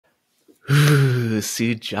Ooh,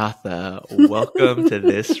 Sujatha, welcome to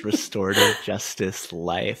this restorative justice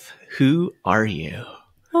life. Who are you?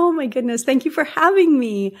 Oh my goodness. Thank you for having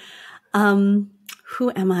me.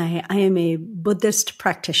 Who am I? I am a Buddhist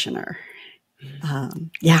practitioner.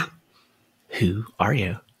 Yeah. Who are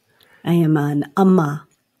you? I am an amma,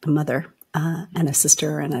 a mother, and a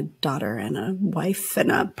sister and a daughter and a wife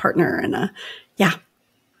and a partner and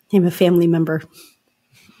I'm a family member.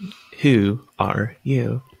 Who are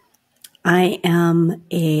you? I am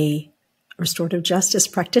a restorative justice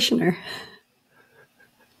practitioner.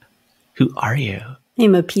 Who are you?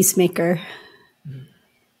 I'm a peacemaker.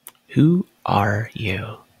 Who are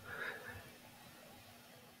you?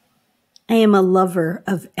 I am a lover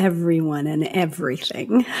of everyone and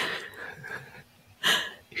everything.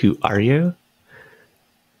 Who are you?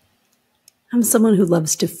 I'm someone who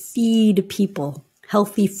loves to feed people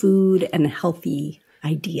healthy food and healthy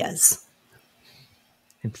ideas.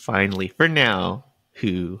 And finally, for now,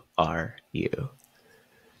 who are you?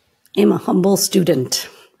 I'm a humble student.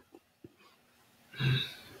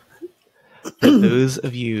 For those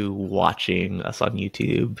of you watching us on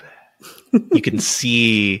YouTube, you can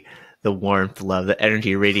see the warmth, love, the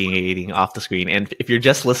energy radiating off the screen. And if you're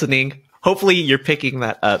just listening, hopefully you're picking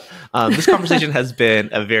that up. This conversation has been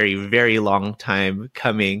a very, very long time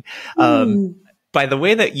coming. By the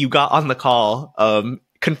way that you got on the call,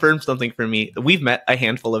 confirmed something for me. We've met a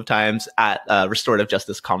handful of times at restorative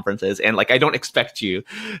justice conferences, and I don't expect you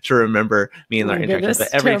to remember me and our interactions, but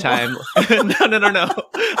every time, no.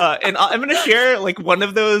 And I'm going to share one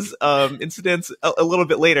of those incidents a little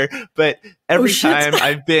bit later. But every time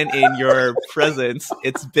I've been in your presence,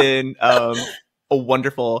 it's been a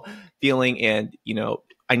wonderful feeling, and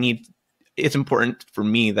it's important for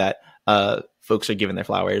me that folks are given their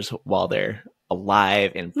flowers while they're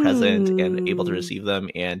alive and present and able to receive them.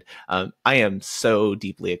 And I am so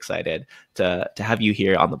deeply excited to have you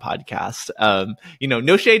here on the podcast.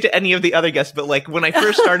 No shade to any of the other guests, but when I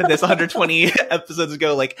first started this 120 episodes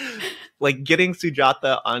ago, getting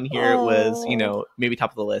Sujatha on here was, maybe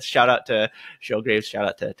top of the list. Shout out to Cheryl Graves, shout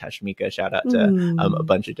out to Tashmika, shout out to a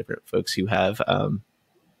bunch of different folks who have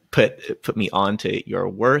put me on to your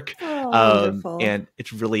work. And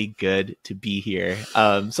it's really good to be here.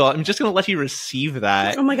 So I'm just going to let you receive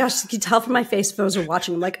that. Oh my gosh, you can tell from my face if those are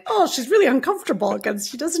watching. I'm like, oh, she's really uncomfortable because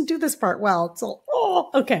she doesn't do this part well. So,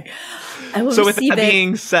 okay. I will so with receive that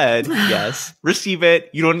being said, yes, receive it.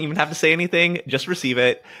 You don't even have to say anything. Just receive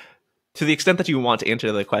it. To the extent that you want to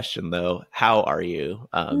answer the question, though, how are you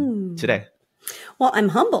today? Well, I'm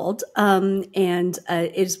humbled, and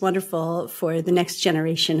it is wonderful for the next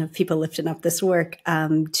generation of people lifting up this work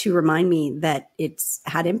to remind me that it's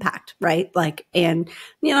had impact, right? I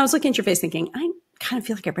was looking at your face thinking, I kind of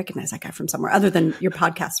feel like I recognize that guy from somewhere other than your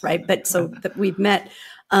podcast, right? But so that we've met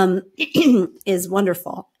is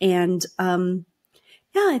wonderful. And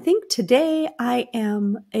I think today I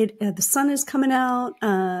am, the sun is coming out.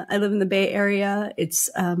 I live in the Bay Area.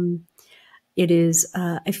 It is,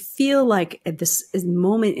 I feel like at this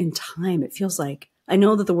moment in time, it feels like I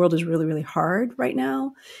know that the world is really, really hard right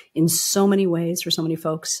now in so many ways for so many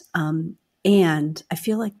folks. And I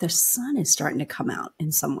feel like the sun is starting to come out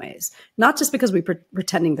in some ways, not just because we're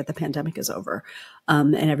pretending that the pandemic is over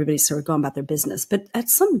and everybody's sort of going about their business, but at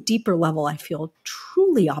some deeper level, I feel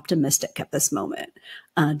truly optimistic at this moment,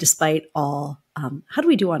 despite all. How do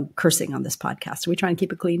we do on cursing on this podcast? Are we trying to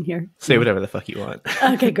keep it clean here? Say whatever the fuck you want.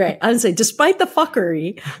 Okay, great. I would say, despite the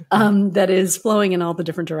fuckery that is flowing in all the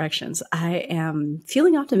different directions, I am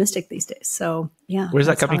feeling optimistic these days. So, yeah. Where's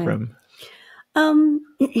that coming from?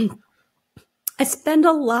 I spend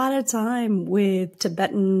a lot of time with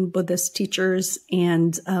Tibetan Buddhist teachers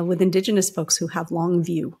and with indigenous folks who have long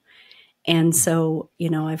view. And so,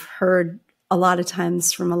 I've heard a lot of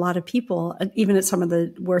times from a lot of people, even at some of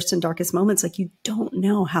the worst and darkest moments, you don't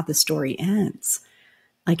know how the story ends.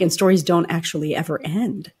 And stories don't actually ever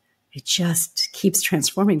end. It just keeps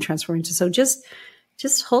transforming. So just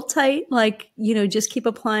hold tight, just keep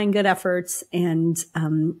applying good efforts. And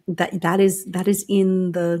that's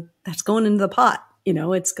going into the pot,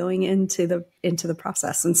 it's going into the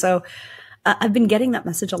process. And so I've been getting that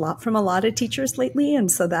message a lot from a lot of teachers lately.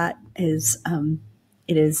 And so that is,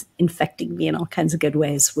 it is infecting me in all kinds of good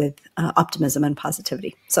ways with optimism and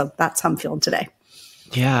positivity. So that's how I'm feeling today.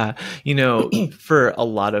 Yeah. For a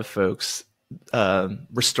lot of folks,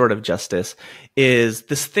 restorative justice is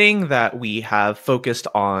this thing that we have focused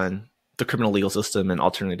on the criminal legal system and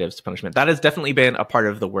alternatives to punishment. That has definitely been a part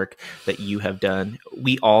of the work that you have done.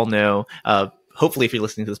 We all know hopefully if you're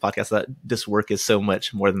listening to this podcast, that this work is so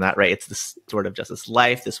much more than that, right? It's this sort of justice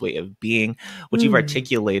life, this way of being, which you've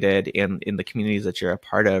articulated in the communities that you're a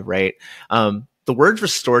part of, right? The words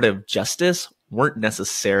restorative justice weren't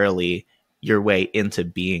necessarily your way into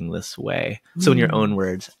being this way. So in your own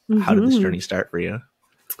words, how did this journey start for you?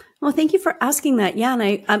 Well, thank you for asking that. Yeah.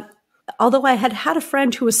 And although I had a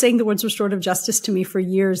friend who was saying the words restorative justice to me for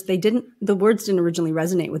years, the words didn't originally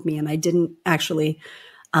resonate with me, and I didn't actually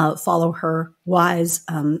follow her wise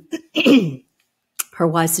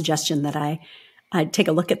suggestion that I'd take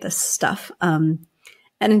a look at this stuff. And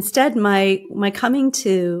instead, my coming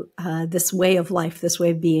to this way of life, this way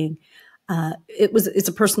of being, it's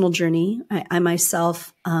a personal journey. I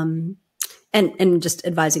myself, and just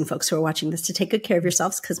advising folks who are watching this to take good care of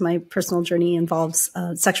yourselves, because my personal journey involves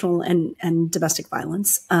sexual and domestic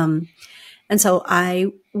violence. And so I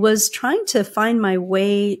was trying to find my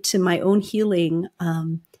way to my own healing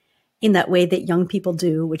in that way that young people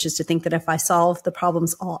do, which is to think that if I solve the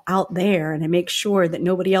problems all out there and I make sure that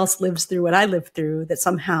nobody else lives through what I lived through, that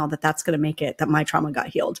somehow that's going to make it that my trauma got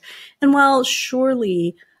healed. And while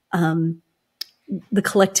surely the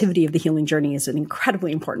collectivity of the healing journey is an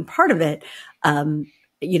incredibly important part of it,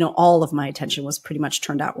 all of my attention was pretty much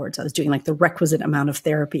turned outwards. I was doing like the requisite amount of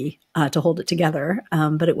therapy to hold it together,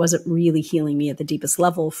 but it wasn't really healing me at the deepest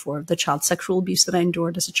level for the child sexual abuse that I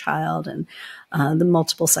endured as a child, and the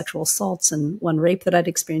multiple sexual assaults and one rape that I'd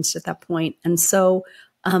experienced at that point. And so,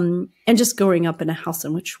 and just growing up in a house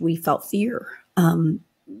in which we felt fear.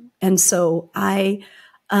 And so I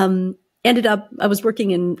ended up, I was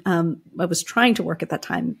trying to work at that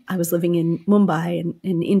time. I was living in Mumbai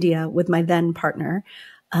in India with my then partner.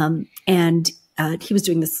 And he was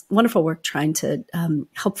doing this wonderful work trying to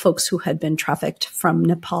help folks who had been trafficked from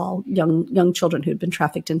Nepal, young children who had been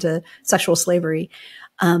trafficked into sexual slavery.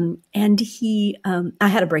 And I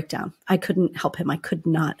had a breakdown. I couldn't help him. I could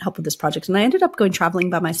not help with this project. And I ended up going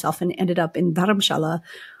traveling by myself and ended up in Dharamshala,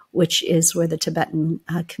 which is where the Tibetan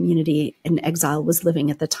community in exile was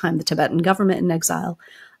living at the time. The Tibetan government in exile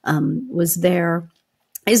is there.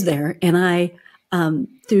 And I,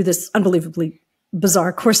 through this unbelievably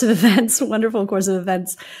bizarre course of events, wonderful course of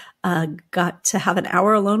events, got to have an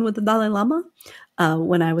hour alone with the Dalai Lama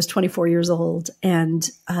when I was 24 years old. And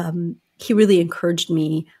he really encouraged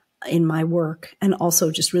me in my work, and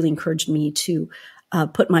also just really encouraged me to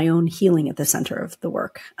put my own healing at the center of the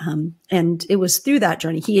work. And it was through that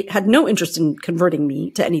journey. He had no interest in converting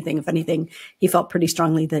me to anything. If anything, he felt pretty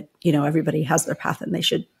strongly that, everybody has their path and they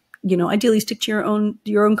should, ideally stick to your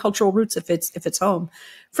own cultural roots if it's home.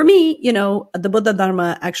 For me, the Buddha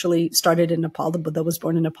Dharma actually started in Nepal. The Buddha was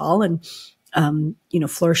born in Nepal and,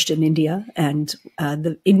 flourished in India. And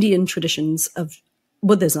the Indian traditions of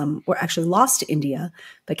Buddhism were actually lost to India,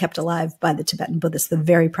 but kept alive by the Tibetan Buddhists, the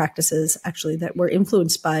very practices actually that were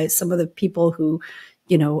influenced by some of the people who,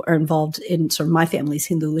 are involved in sort of my family's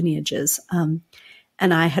Hindu lineages.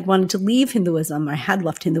 And I had wanted to leave Hinduism. I had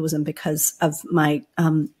left Hinduism because of my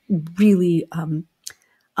really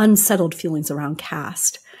unsettled feelings around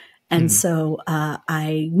caste. And so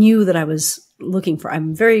I knew that I was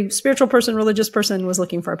I'm a very spiritual person, religious person, was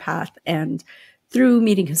looking for a path. And through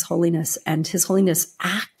meeting His Holiness, and His Holiness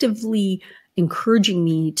actively encouraging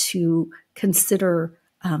me to consider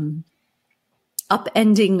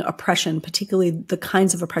upending oppression, particularly the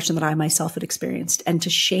kinds of oppression that I myself had experienced, and to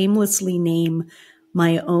shamelessly name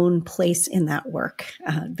my own place in that work.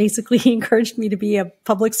 Basically, he encouraged me to be a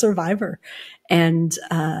public survivor, and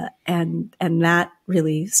that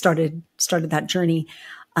really started that journey.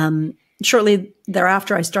 Shortly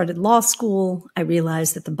thereafter, I started law school. I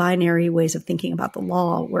realized that the binary ways of thinking about the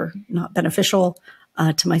law were not beneficial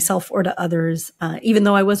to myself or to others. Even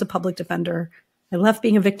though I was a public defender, I left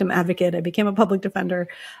being a victim advocate. I became a public defender.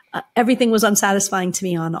 Everything was unsatisfying to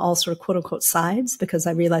me on all sort of quote unquote sides, because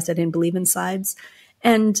I realized I didn't believe in sides.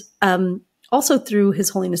 And also through His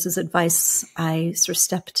Holiness's advice, I sort of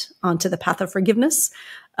stepped onto the path of forgiveness.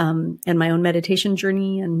 And my own meditation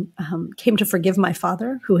journey, and came to forgive my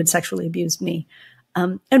father who had sexually abused me,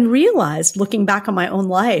 and realized, looking back on my own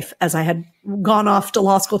life, as I had gone off to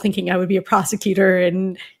law school thinking I would be a prosecutor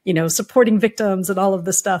and, supporting victims and all of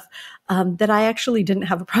this stuff, that I actually didn't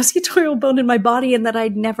have a prosecutorial bone in my body, and that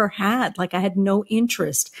I'd never had. Like, I had no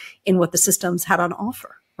interest in what the systems had on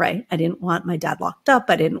offer, right? I didn't want my dad locked up.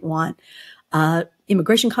 I didn't want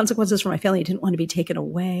immigration consequences for my family. I didn't want to be taken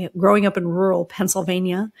away. Growing up in rural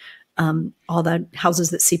Pennsylvania, all the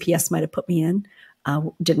houses that CPS might have put me in,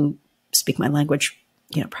 didn't speak my language,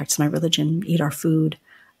 practice my religion, eat our food,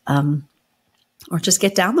 or just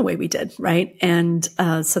get down the way we did, right? And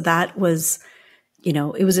so that was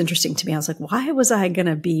it was interesting to me. I was like, why was I going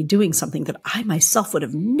to be doing something that I myself would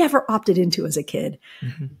have never opted into as a kid?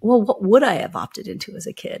 Mm-hmm. Well, what would I have opted into as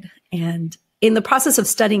a kid? And in the process of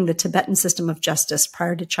studying the Tibetan system of justice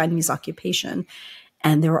prior to Chinese occupation,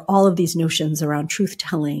 and there were all of these notions around truth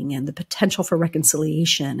telling and the potential for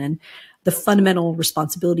reconciliation and the fundamental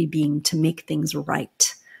responsibility being to make things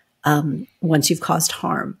right once you've caused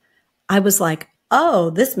harm. I was like, oh,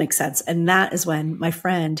 this makes sense. And that is when my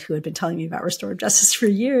friend who had been telling me about restorative justice for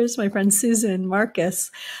years, my friend Susan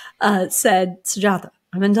Marcus, said, Sujatha,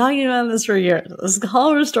 I've been talking about this for years. This is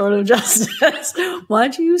called restorative justice. Why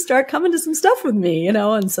don't you start coming to some stuff with me?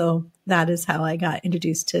 And so that is how I got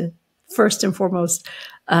introduced to, first and foremost,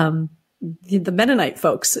 the Mennonite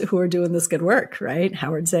folks who are doing this good work, right?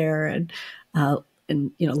 Howard Zare and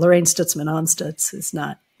Lorraine Stutzman-Onstutz is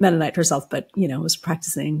not Mennonite herself, but, was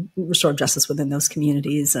practicing restorative justice within those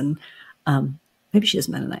communities. And maybe she is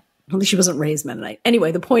Mennonite. I don't think she wasn't raised Mennonite.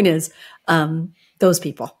 Anyway, the point is those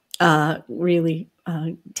people, really,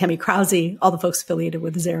 Tammy Krause, all the folks affiliated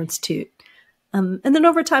with the Zare Institute. And then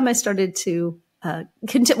over time, I started to, I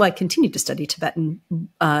continued to study Tibetan,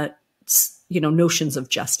 notions of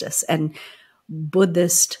justice and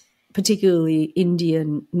Buddhist, particularly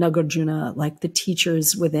Indian Nagarjuna, like the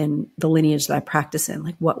teachers within the lineage that I practice in,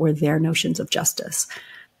 like what were their notions of justice.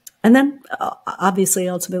 And then obviously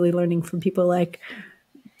ultimately learning from people like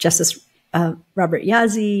Justice Robert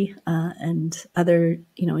Yazzie and other,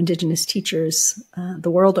 indigenous teachers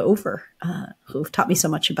the world over who've taught me so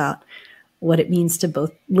much about what it means to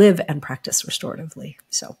both live and practice restoratively.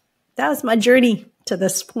 So that was my journey to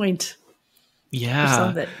this point. Yeah. Some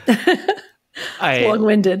of it.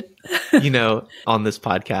 Long-winded. On this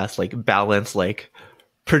podcast, like balance, like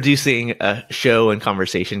producing a show and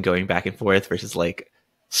conversation going back and forth versus like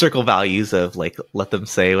circle values of like, let them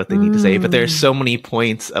say what they need to say. But there's so many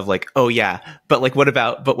points of like, oh yeah, but like, what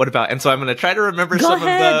about? And so I'm going to try to remember of them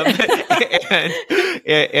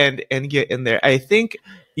and get in there. I think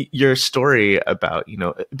your story about,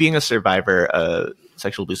 being a survivor of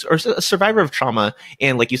sexual abuse or a survivor of trauma.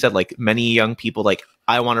 And like you said, like many young people, like,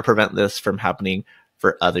 I want to prevent this from happening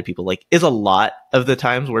for other people, like is a lot of the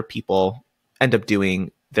times where people end up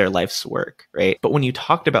doing their life's work. Right. But when you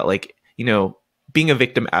talked about like, being a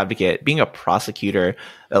victim advocate, being a prosecutor,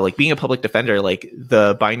 like being a public defender, like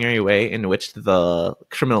the binary way in which the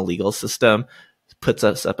criminal legal system puts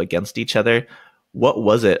us up against each other. What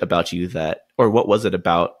was it about you what was it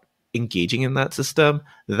about engaging in that system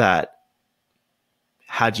that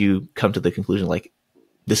had you come to the conclusion, like,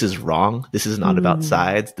 this is wrong. This is not about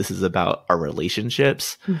sides. This is about our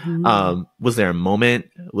relationships. Mm-hmm. Was there a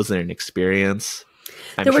moment? Was there an experience?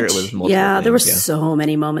 I'm sure it was multiple things. There were so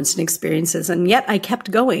many moments and experiences. And yet I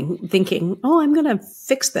kept going thinking, oh, I'm going to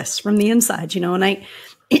fix this from the inside, and I,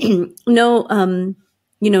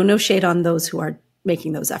 no shade on those who are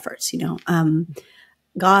making those efforts,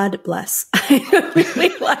 God bless. I really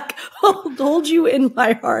hold you in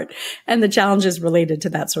my heart and the challenges related to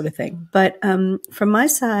that sort of thing. But from my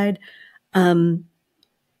side,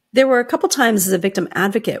 there were a couple times as a victim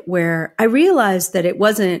advocate where I realized that it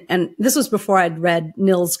wasn't, and this was before I'd read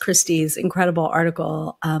Nils Christie's incredible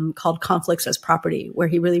article called Conflicts as Property, where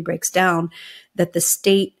he really breaks down that the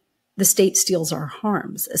state steals our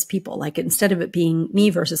harms as people. Like instead of it being me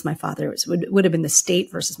versus my father, it would have been the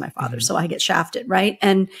state versus my father. Mm-hmm. So I get shafted, right?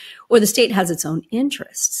 Or the state has its own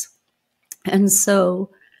interests. And so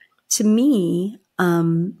to me,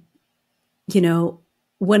 when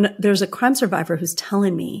there's a crime survivor who's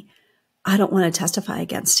telling me, I don't want to testify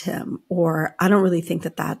against him, or I don't really think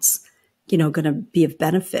that that's, going to be of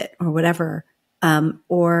benefit or whatever,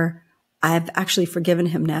 or I've actually forgiven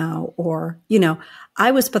him now, or,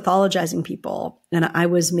 I was pathologizing people and I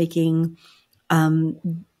was making,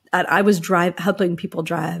 helping people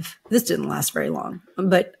drive. This didn't last very long,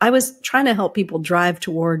 but I was trying to help people drive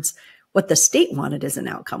towards what the state wanted as an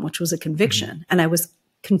outcome, which was a conviction. Mm-hmm. And I was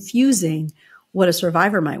confusing what a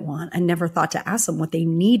survivor might want. I never thought to ask them what they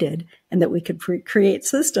needed and that we could create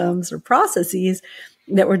systems or processes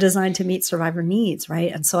that were designed to meet survivor needs,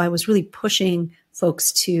 right? And so I was really pushing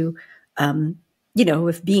folks to,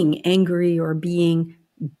 if being angry or being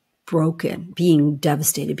broken, being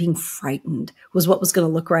devastated, being frightened was what was going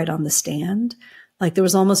to look right on the stand. Like there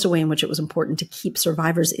was almost a way in which it was important to keep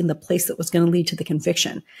survivors in the place that was going to lead to the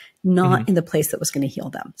conviction, not in the place that was going to heal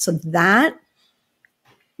them. So that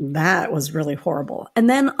was really horrible. And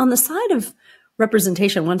then on the side of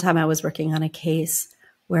representation, one time I was working on a case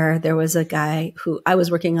where there was a guy who I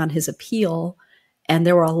was working on his appeal, and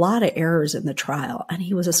there were a lot of errors in the trial. And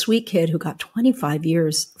he was a sweet kid who got 25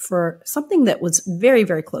 years for something that was very,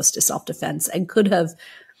 very close to self-defense and could have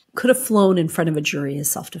could have flown in front of a jury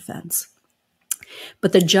as self-defense.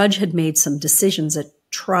 But the judge had made some decisions at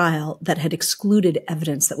trial that had excluded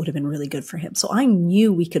evidence that would have been really good for him. So I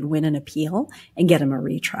knew we could win an appeal and get him a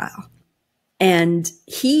retrial. And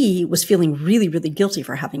he was feeling really, really guilty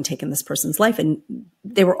for having taken this person's life. And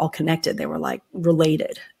they were all connected. They were like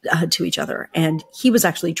related to each other. And he was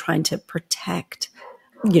actually trying to protect,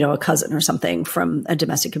 a cousin or something from a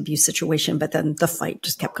domestic abuse situation. But then the fight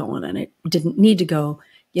just kept going and it didn't need to go,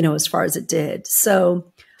 as far as it did. So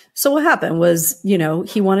what happened was,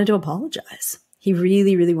 he wanted to apologize. He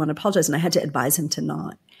really, really wanted to apologize. And I had to advise him to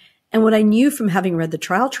not. And what I knew from having read the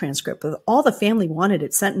trial transcript, all the family wanted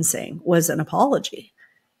at sentencing was an apology.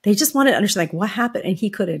 They just wanted to understand what happened. And he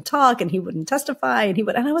couldn't talk and he wouldn't testify and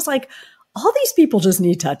and I was like, all these people just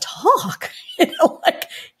need to talk.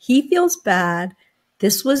 He feels bad.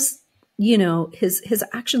 This was, his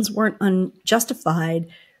actions weren't unjustified.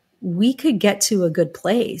 We could get to a good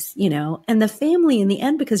place, and the family in the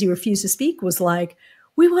end, because he refused to speak, was like,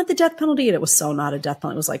 we want the death penalty. And it was so not a death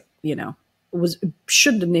penalty. It was like,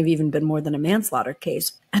 shouldn't have even been more than a manslaughter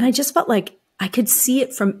case. And I just felt like I could see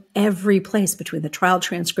it from every place between the trial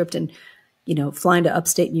transcript and, flying to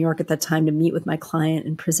upstate New York at that time to meet with my client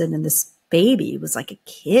in prison. And this baby was like a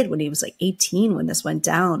kid when he was like 18 when this went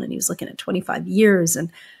down, and he was looking at 25 years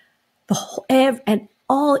and the whole, and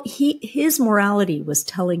his morality was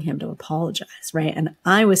telling him to apologize. Right. And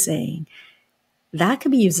I was saying, that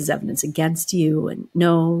could be used as evidence against you. And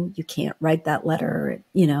no, you can't write that letter.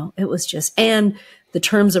 It was just, and the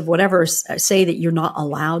terms of whatever say that you're not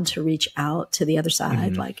allowed to reach out to the other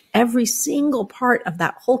side. Like every single part of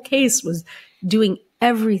that whole case was doing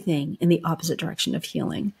everything in the opposite direction of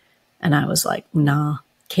healing. And I was like, nah,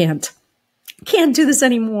 can't do this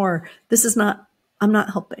anymore. I'm not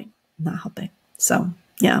helping. So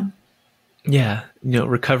yeah. Yeah.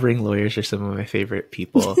 Recovering lawyers are some of my favorite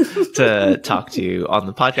people to talk to on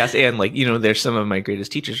the podcast. And they're some of my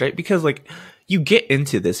greatest teachers, right? Because you get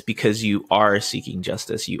into this because you are seeking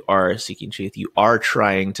justice. You are seeking truth. You are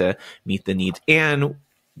trying to meet the needs. And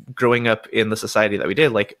growing up in the society that we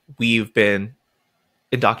did, we've been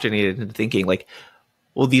indoctrinated into thinking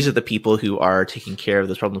well, these are the people who are taking care of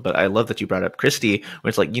this problem. But I love that you brought up Christy, where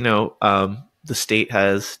it's the state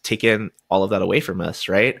has taken all of that away from us,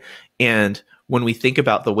 right? And when we think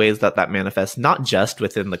about the ways that manifests, not just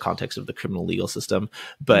within the context of the criminal legal system,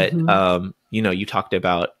 but, you talked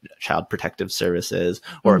about child protective services,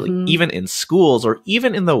 or even in schools, or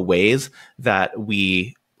even in the ways that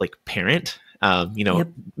we parent.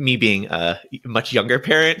 Me being a much younger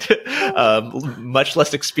parent, much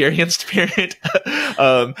less experienced parent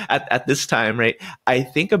at this time, right? I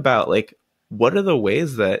think about what are the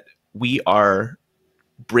ways that we are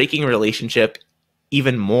breaking a relationship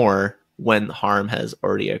even more when harm has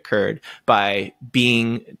already occurred by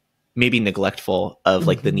being maybe neglectful of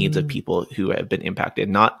the needs of people who have been impacted,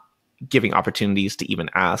 not giving opportunities to even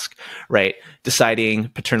ask, right? Deciding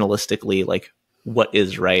paternalistically, what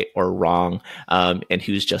is right or wrong, and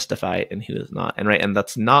who's justified and who is not. And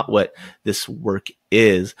that's not what this work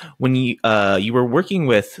is. When you were working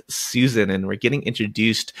with Susan and we're getting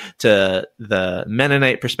introduced to the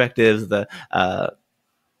Mennonite perspectives, the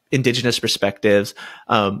indigenous perspectives,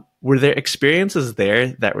 were there experiences there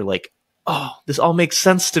that were oh, this all makes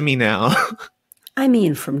sense to me now? I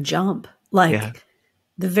mean, from jump,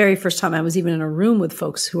 the very first time I was even in a room with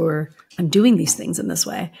folks who are doing these things in this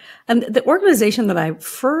way. And the organization that I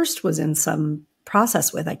first was in some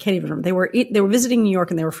process with, I can't even remember, they were visiting New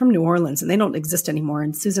York and they were from New Orleans and they don't exist anymore.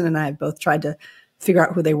 And Susan and I have both tried to figure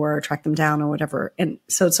out who they were, track them down or whatever. And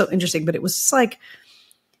so it's so interesting, but it was just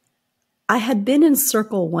I had been in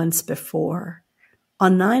Circle once before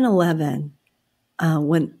on 9/11,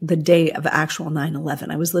 when the day of actual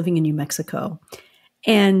 9/11, I was living in New Mexico,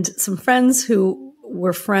 and some friends who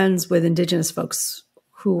were friends with indigenous folks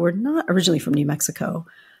who were not originally from New Mexico,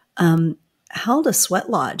 held a sweat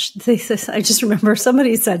lodge. I just remember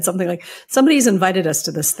somebody said something like, somebody's invited us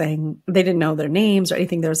to this thing. They didn't know their names or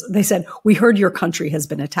anything. They said, we heard your country has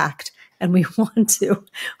been attacked and we want to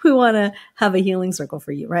have a healing circle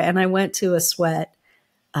for you. Right. And I went to a sweat,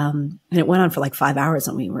 and it went on for 5 hours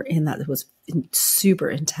and we were in that. It was super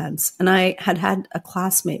intense. And I had a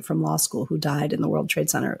classmate from law school who died in the World Trade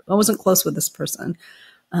Center. I wasn't close with this person.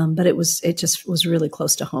 But it just was really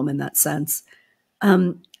close to home in that sense.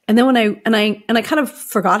 And then when I kind of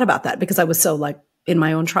forgot about that because I was so in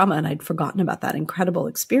my own trauma and I'd forgotten about that incredible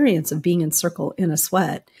experience of being in Circle in a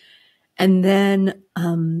sweat. And then,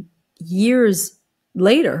 years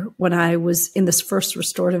later, when I was in this first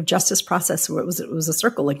restorative justice process where it was a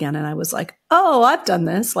Circle again, and I was like, oh, I've done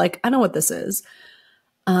this. I know what this is.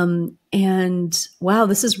 And wow,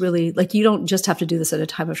 this is really like, you don't just have to do this at a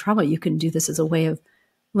time of trauma. You can do this as a way of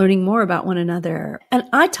learning more about one another. And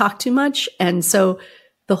I talk too much. And so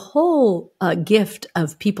the whole gift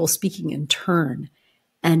of people speaking in turn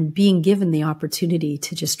and being given the opportunity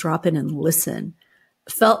to just drop in and listen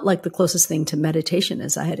felt like the closest thing to meditation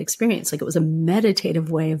as I had experienced. Like, it was a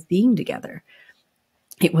meditative way of being together.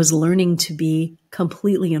 It was learning to be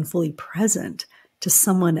completely and fully present to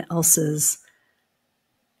someone else's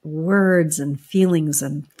words and feelings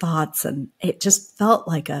and thoughts. And it just felt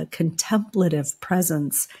like a contemplative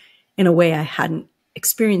presence in a way I hadn't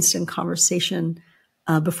experienced in conversation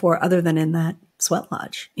before, other than in that sweat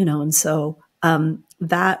lodge, you know? And so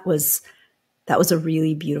that was a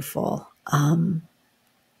really beautiful,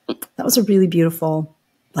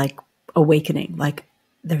 like, awakening. Like,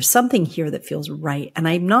 there's something here that feels right. And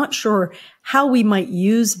I'm not sure how we might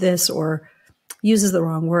use this, or uses the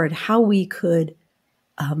wrong word, how we could,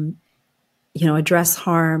 address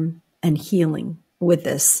harm and healing with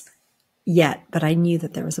this yet, but I knew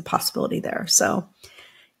that there was a possibility there. So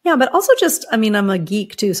yeah, but also just, I mean, I'm a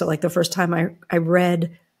geek too. So like, the first time I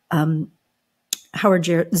read, Howard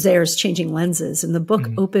Zaire's Changing Lenses, and the book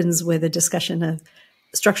opens with a discussion of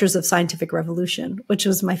Structures of Scientific Revolution, which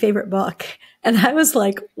was my favorite book. And I was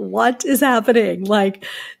like, what is happening? Like,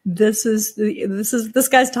 this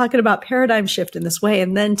guy's talking about paradigm shift in this way.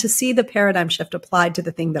 And then to see the paradigm shift applied to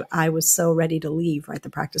the thing that I was so ready to leave, right? The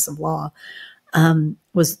practice of law,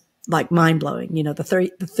 was like mind blowing. You know, the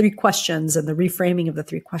three questions and the reframing of the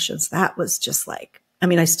three questions, that was just like, I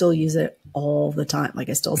mean, I still use it all the time. Like,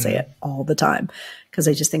 I still say it all the time, because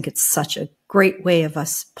I just think it's such a great way of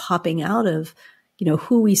us popping out of,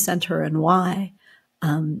 who we center and why,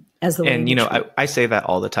 as the way. And, I say that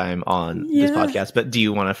all the time on this podcast, but do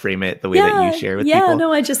you want to frame it the way that you share with people? Yeah,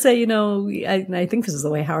 no, I just say, I think this is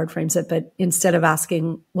the way Howard frames it, but instead of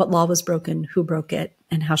asking what law was broken, who broke it,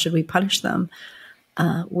 and how should we punish them,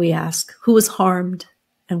 we ask who was harmed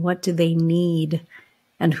and what do they need,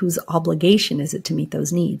 and whose obligation is it to meet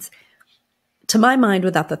those needs? To my mind,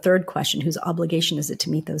 without the third question, whose obligation is it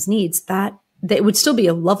to meet those needs, that would still be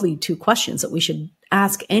a lovely two questions that we should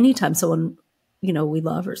ask anytime someone, we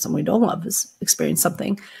love, or someone we don't love, has experienced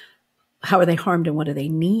something. How are they harmed and what do they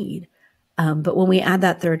need? But when we add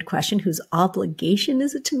that third question, whose obligation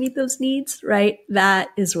is it to meet those needs, right? That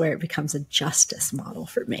is where it becomes a justice model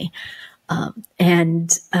for me. I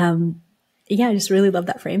just really love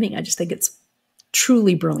that framing. I just think it's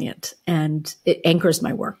truly brilliant, and it anchors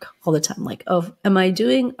my work all the time. Like, oh, am I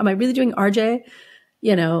really doing RJ?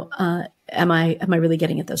 Am I really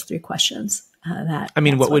getting at those three questions?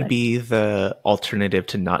 What would be the alternative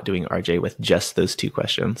to not doing RJ with just those two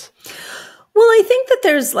questions? Well, I think that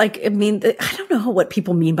there's I don't know what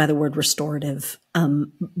people mean by the word restorative,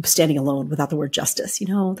 standing alone without the word justice.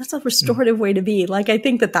 That's a restorative way to be. Like, I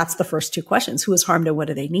think that that's the first two questions: who is harmed and what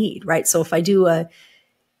do they need, right? So if I do a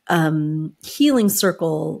healing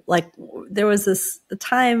circle, like, there was a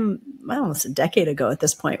time almost a decade ago at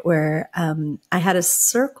this point where I had a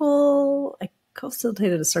circle, I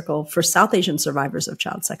co-facilitated a circle for South Asian survivors of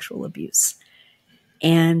child sexual abuse.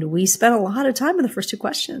 And we spent a lot of time in the first two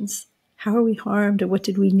questions. How are we harmed and what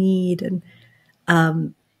did we need?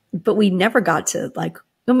 And but we never got to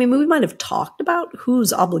we might have talked about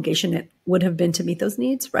whose obligation it would have been to meet those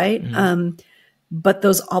needs, right? But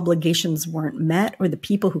those obligations weren't met, or the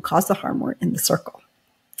people who caused the harm weren't in the circle.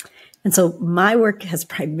 And so my work has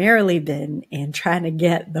primarily been in trying to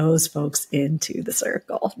get those folks into the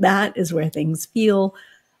circle. That is where things feel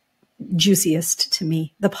juiciest to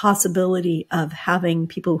me. The possibility of having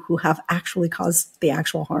people who have actually caused the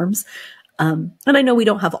actual harms. And I know we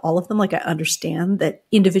don't have all of them. Like, I understand that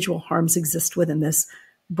individual harms exist within this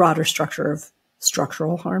broader structure of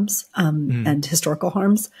structural harms and historical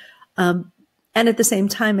harms. And at the same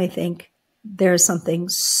time, I think there's something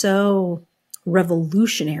so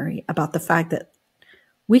revolutionary about the fact that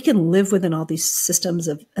we can live within all these systems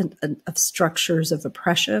of structures of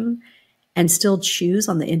oppression and still choose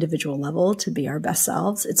on the individual level to be our best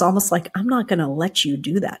selves. It's almost like, I'm not going to let you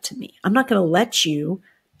do that to me. I'm not going to let you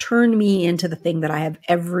turn me into the thing that I have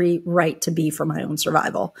every right to be for my own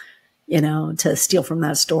survival, to steal from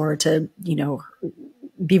that store, to,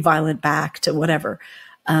 be violent back, to whatever.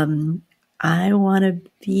 I want to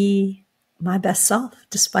be my best self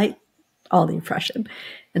despite all the oppression.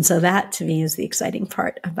 And so that to me is the exciting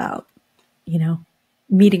part about,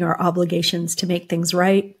 meeting our obligations to make things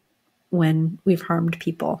right when we've harmed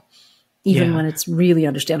people, even when it's really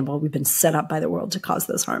understandable we've been set up by the world to cause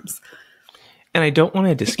those harms. And I don't want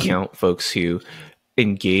to discount folks who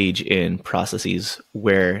engage in processes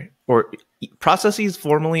where, or processes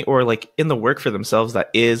formally or like in the work for themselves that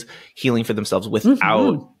is healing for themselves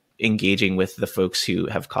without engaging with the folks who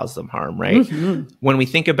have caused them harm, right? When we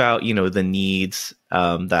think about, you know, the needs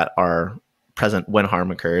that are present when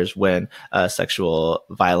harm occurs, when sexual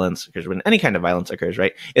violence occurs, when any kind of violence occurs,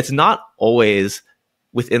 right? It's not always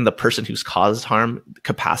within the person who's caused harm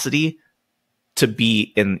capacity to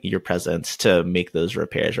be in your presence to make those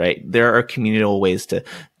repairs, right? There are communal ways to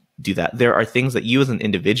do that. There are things that you as an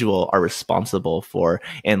individual are responsible for,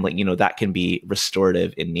 and like, you know, that can be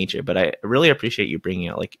restorative in nature. But I really appreciate you bringing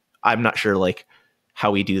out, like, I'm not sure like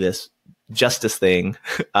how we do this justice thing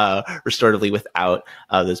restoratively without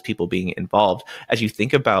those people being involved. As you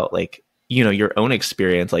think about, like, you know, your own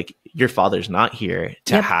experience, like your father's not here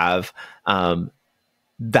to have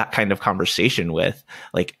that kind of conversation with,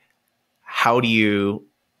 like, how do you,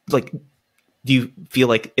 like, do you feel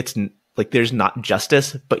like it's like there's not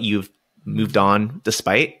justice, but you've moved on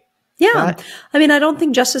despite that? I mean, I don't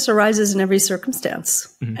think justice arises in every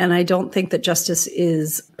circumstance. And I don't think that justice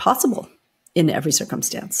is possible in every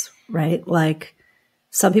circumstance, right? Like,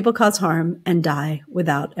 some people cause harm and die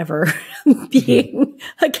without ever being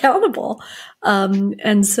accountable.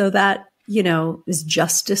 And so that, you know, is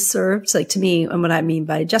justice served. Like, to me, and what I mean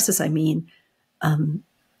by justice, I mean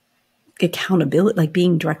accountability, like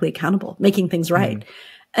being directly accountable, making things right.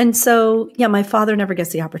 And so, yeah, my father never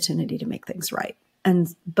gets the opportunity to make things right.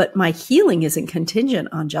 But my healing isn't contingent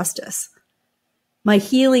on justice. My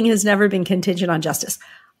healing has never been contingent on justice.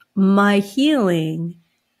 My healing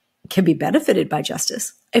can be benefited by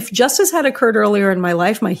justice. If justice had occurred earlier in my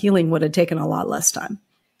life, my healing would have taken a lot less time.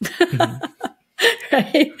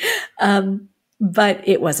 Right? But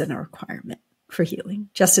it wasn't a requirement for healing.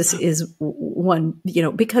 Justice is one, you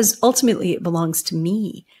know, because ultimately it belongs to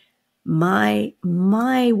me. My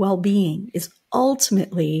well-being is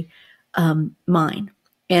ultimately mine.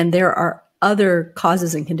 And there are other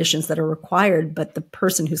causes and conditions that are required, but the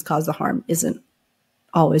person who's caused the harm isn't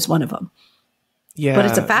always one of them. Yeah. But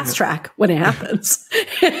it's a fast track when it happens.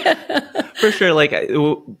 For sure. Like,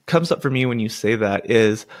 what comes up for me when you say that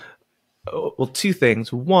is, well, two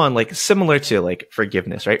things. One, like, similar to like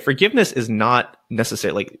forgiveness, right? Forgiveness is not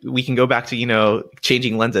necessarily, like, we can go back to, you know,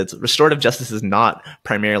 changing lenses. Restorative justice is not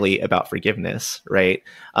primarily about forgiveness, right?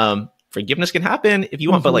 Forgiveness can happen if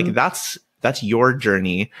you want, but like, that's your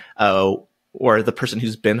journey, or the person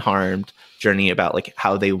who's been harmed journey about like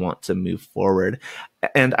how they want to move forward.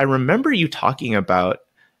 And I remember you talking about,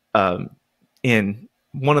 in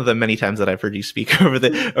one of the many times that I've heard you speak over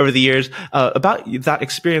the years, about that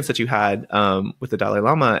experience that you had with the Dalai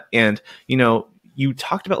Lama. And, you know, you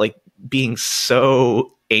talked about like being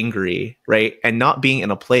so angry, right? And not being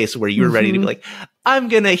in a place where you were ready to be like, I'm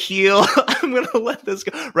going to heal. I'm going to let this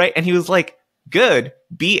go. Right. And he was like, good,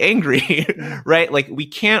 be angry, right? Like, we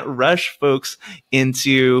can't rush folks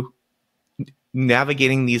into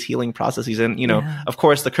navigating these healing processes. And, you know, of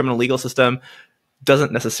course, the criminal legal system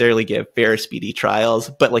doesn't necessarily give fair, speedy trials,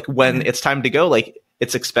 but like, when it's time to go, like,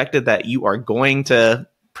 it's expected that you are going to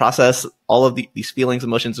process all of these feelings,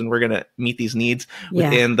 emotions, and we're going to meet these needs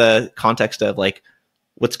within the context of like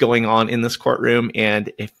what's going on in this courtroom.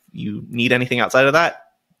 And if you need anything outside of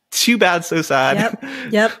that, too bad, so sad.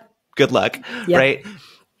 Yep. Good luck, right?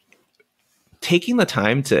 Taking the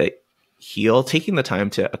time to heal, taking the time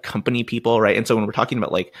to accompany people, right? And so when we're talking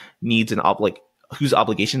about like needs and like whose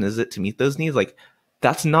obligation is it to meet those needs, like,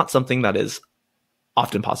 that's not something that is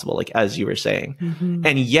often possible, like, as you were saying.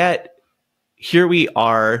 And yet here we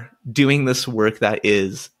are doing this work that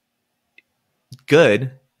is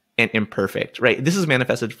good and imperfect, right? This is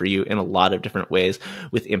manifested for you in a lot of different ways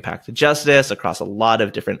with Impact to Justice across a lot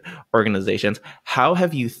of different organizations. How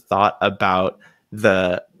have you thought about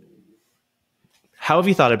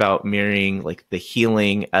marrying like the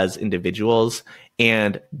healing as individuals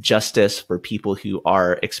and justice for people who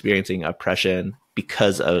are experiencing oppression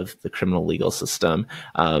because of the criminal legal system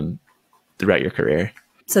throughout your career?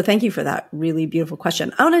 So thank you for that really beautiful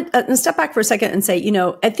question. I want to step back for a second and say, you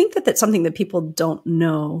know, I think that that's something that people don't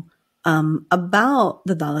know about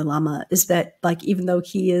the Dalai Lama, is that, like, even though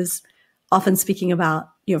he is often speaking about,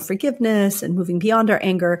 you know, forgiveness and moving beyond our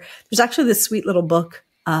anger, there's actually this sweet little book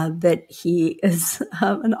that he is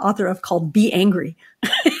an author of called Be Angry.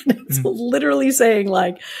 It's literally saying,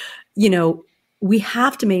 like, you know, we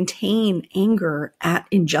have to maintain anger at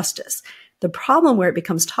injustice. The problem where it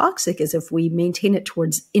becomes toxic is if we maintain it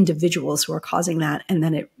towards individuals who are causing that, and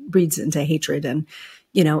then it breeds into hatred. And,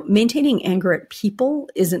 you know, maintaining anger at people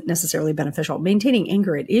isn't necessarily beneficial. Maintaining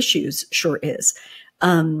anger at issues sure is.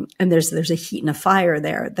 And there's a heat and a fire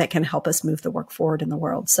there that can help us move the work forward in the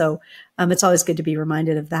world. So it's always good to be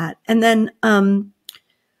reminded of that. And then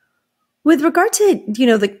With regard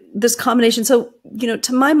to, this combination, so,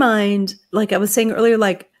 to my mind, like I was saying earlier,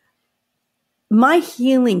 like my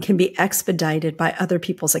healing can be expedited by other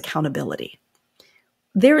people's accountability.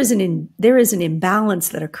 There is an imbalance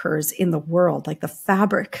that occurs in the world, like the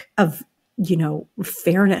fabric of,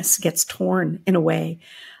 fairness gets torn in a way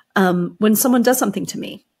when someone does something to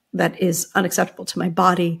me that is unacceptable to my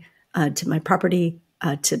body, to my property,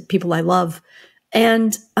 to people I love.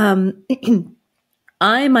 And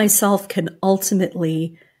I myself can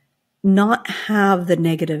ultimately not have the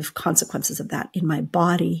negative consequences of that in my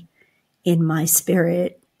body, in my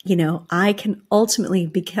spirit. I can ultimately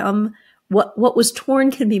become what was torn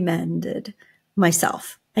can be mended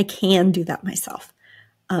myself. I can do that myself.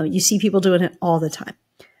 You see people doing it all the time.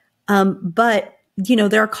 But,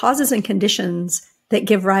 there are causes and conditions that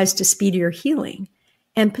give rise to speedier healing.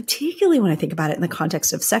 And particularly when I think about it in the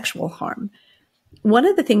context of sexual harm, one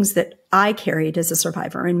of the things that I carried as a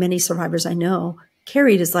survivor, and many survivors I know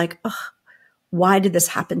carried, is like, oh, why did this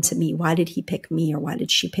happen to me? Why did he pick me? Or why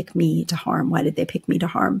did she pick me to harm? Why did they pick me to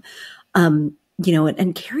harm? And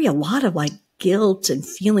carry a lot of like guilt and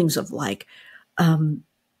feelings of like,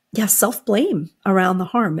 self-blame around the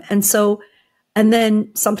harm. And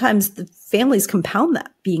then sometimes the families compound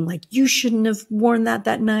that, being like, you shouldn't have worn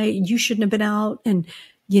that night. You shouldn't have been out. And,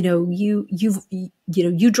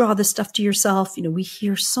 you draw this stuff to yourself. We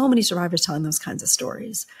hear so many survivors telling those kinds of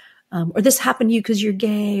stories. Or this happened to you because you're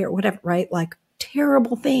gay or whatever, right? Like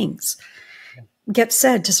terrible things get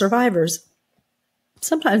said to survivors,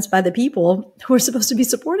 sometimes by the people who are supposed to be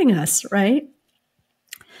supporting us, right?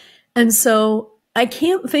 And so I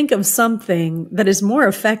can't think of something that is more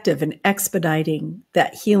effective in expediting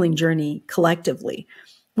that healing journey collectively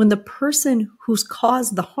when the person who's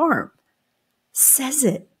caused the harm says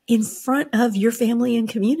it in front of your family and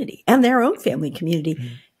community and their own family and community.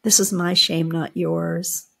 Mm-hmm. This is my shame, not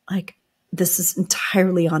yours. Like, this is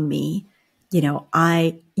entirely on me.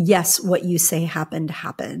 Yes, what you say happened.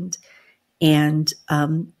 And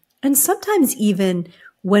sometimes even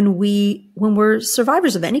when we're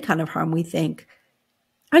survivors of any kind of harm, we think,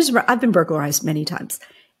 I've been burglarized many times.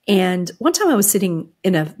 And one time I was sitting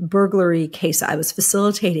in a burglary case I was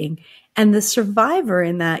facilitating, and the survivor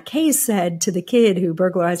in that case said to the kid who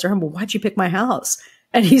burglarized her home, well, why'd you pick my house?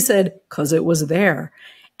 And he said, 'cause it was there.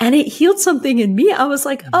 And it healed something in me. I was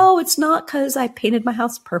like, oh, it's not because I painted my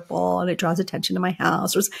house purple and it draws attention to my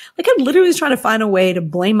house. It was like, I literally was trying to find a way to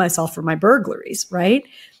blame myself for my burglaries, right?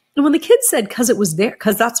 And when the kid said, 'cause it was there,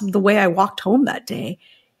 'cause that's the way I walked home that day,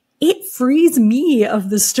 it frees me of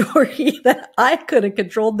the story that I could have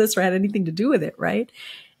controlled this or had anything to do with it, right?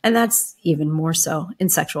 And that's even more so in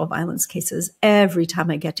sexual violence cases. Every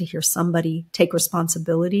time I get to hear somebody take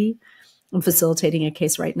responsibility, I'm facilitating a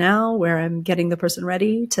case right now where I'm getting the person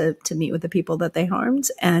ready to meet with the people that they harmed,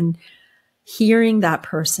 and hearing that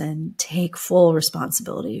person take full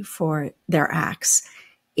responsibility for their acts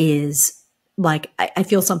is like, I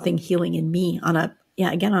feel something healing in me on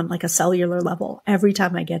like a cellular level. Every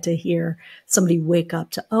time I get to hear somebody wake up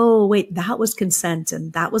to, oh, wait, that was consent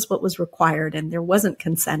and that was what was required and there wasn't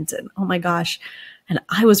consent, and oh my gosh, and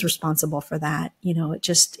I was responsible for that.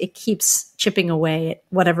 It keeps chipping away at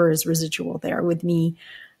whatever is residual there with me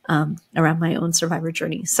around my own survivor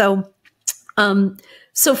journey. So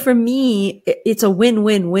for me, it's a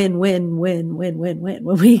win-win-win-win-win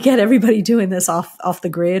when we get everybody doing this off the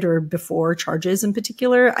grid or before charges in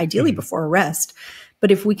particular, ideally before arrest. But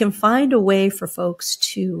if we can find a way for folks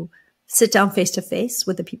to sit down face to face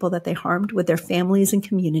with the people that they harmed, with their families and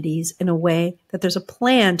communities, in a way that there's a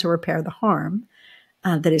plan to repair the harm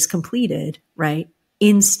that is completed, right?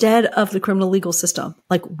 Instead of the criminal legal system,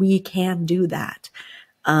 like, we can do that.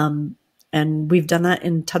 And we've done that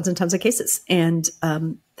in tons and tons of cases. And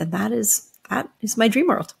that is my dream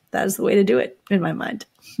world. That is the way to do it in my mind.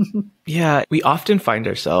 Yeah, we often find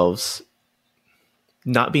ourselves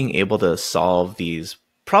not being able to solve these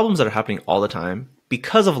problems that are happening all the time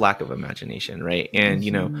because of lack of imagination, right? And,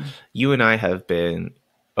 you and I have been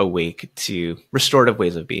awake to restorative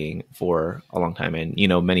ways of being for a long time. And,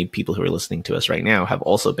 many people who are listening to us right now have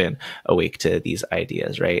also been awake to these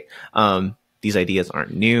ideas, right? These ideas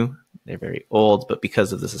aren't new. They're very old, but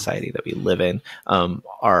because of the society that we live in,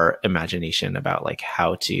 our imagination about like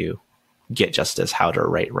how to get justice, how to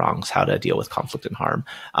right wrongs, how to deal with conflict and harm,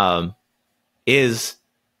 is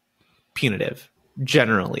punitive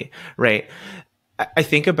generally, right? I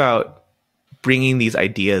think about bringing these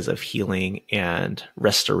ideas of healing and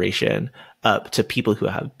restoration up to people who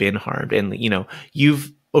have been harmed. And,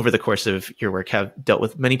 you've, over the course of your work, have dealt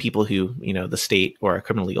with many people who, the state or our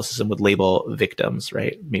criminal legal system would label victims,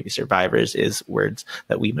 right? Maybe survivors is words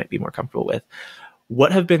that we might be more comfortable with.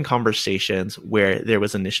 what have been conversations where there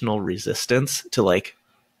was initial resistance to like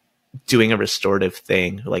doing a restorative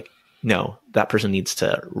thing? Like, no, that person needs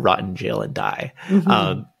to rot in jail and die.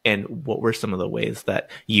 And what were some of the ways that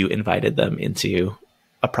you invited them into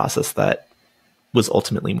a process that was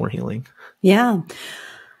ultimately more healing? Yeah.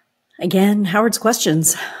 Again, Howard's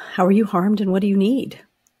questions. How are you harmed and what do you need?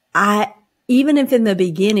 Even if in the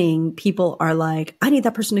beginning people are like, I need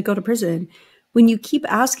that person to go to prison. When you keep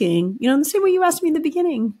asking, in the same way you asked me in the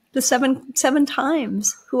beginning, the seven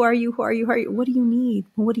times, who are you? Who are you? Who are you? What do you need?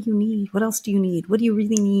 What do you need? What else do you need? What do you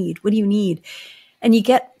really need? What do you need? And you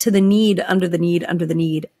get to the need under the need under the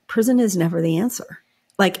need. Prison is never the answer.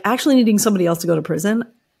 Like actually needing somebody else to go to prison,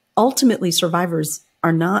 ultimately survivors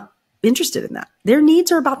are not interested in that. Their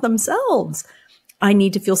needs are about themselves. I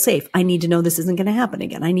need to feel safe. I need to know this isn't going to happen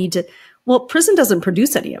again. Prison doesn't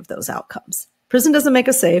produce any of those outcomes. Prison doesn't make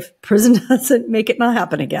us safe. Prison doesn't make it not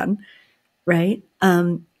happen again. Right.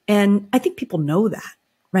 And I think people know that.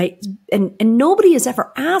 Right. And nobody has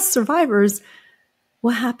ever asked survivors,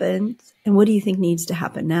 what happened and what do you think needs to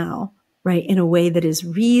happen now? Right. In a way that is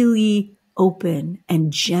really open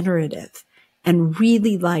and generative and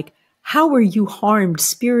really like, how were you harmed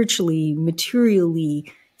spiritually, materially,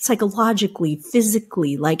 psychologically,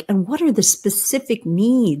 physically? Like, and what are the specific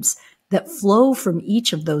needs that flow from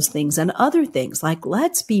each of those things and other things? Like,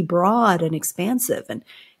 let's be broad and expansive. And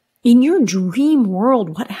in your dream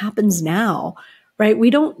world, what happens now? Right?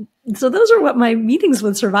 So those are what my meetings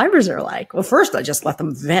with survivors are like. Well, first I just let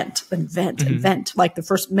them vent and vent and vent, like the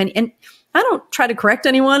first many. And I don't try to correct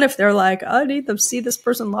anyone if they're like, I need to see this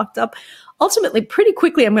person locked up. Ultimately, pretty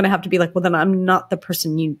quickly, I'm going to have to be like, well, then I'm not the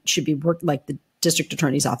person you should be working. Like the district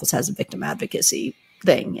attorney's office has a victim advocacy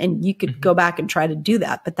thing, and you could go back and try to do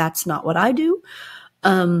that, but that's not what I do.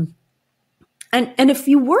 And if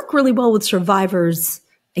you work really well with survivors,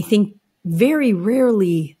 I think very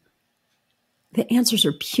rarely the answers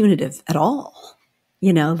are punitive at all.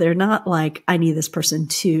 They're not like, I need this person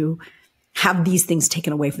to have these things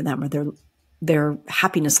taken away from them, or their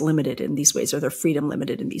happiness limited in these ways, or their freedom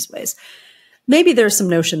limited in these ways. Maybe there's some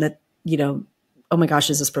notion that, oh my gosh,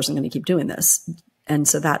 is this person going to keep doing this? And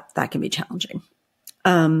so that can be challenging.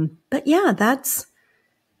 But yeah, that's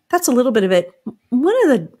a little bit of it.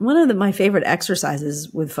 One of my favorite exercises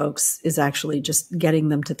with folks is actually just getting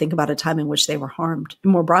them to think about a time in which they were harmed.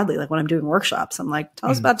 More broadly, like when I'm doing workshops, I'm like,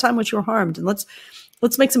 tell us about a time in which you were harmed, and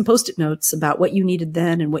let's make some Post-it notes about what you needed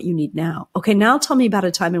then and what you need now. Okay, now tell me about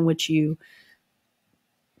a time in which you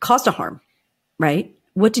caused a harm, right?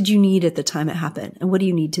 What did you need at the time it happened? And what do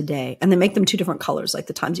you need today? And then make them two different colors, like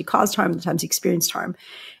the times you caused harm, the times you experienced harm.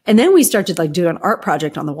 And then we start to like do an art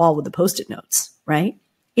project on the wall with the Post-it notes, right?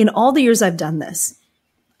 In all the years I've done this,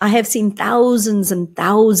 I have seen thousands and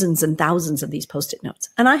thousands and thousands of these Post-it notes.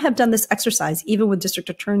 And I have done this exercise even with district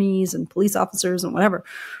attorneys and police officers and whatever,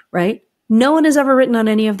 right? No one has ever written on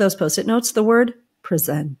any of those Post-it notes the word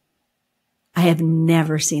prison. I have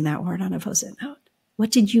never seen that word on a Post-it note.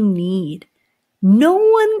 What did you need?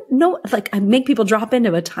 I make people drop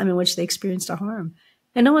into a time in which they experienced a harm.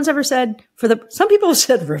 And no one's ever said, some people have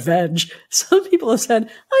said revenge. Some people have said,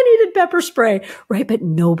 I needed pepper spray, right? But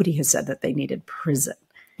nobody has said that they needed prison.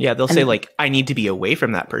 Yeah, they'll say like, I need to be away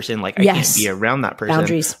from that person. Like I can't be around that person.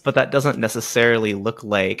 Boundaries. But that doesn't necessarily look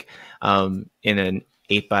like in an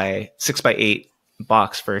 6x8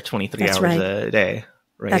 box for 23 hours a day.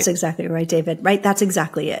 Right. That's exactly right, David. Right. That's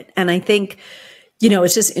exactly it. And I think,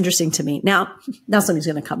 it's just interesting to me. Now somebody's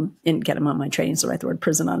going to come and get them on my training to write the word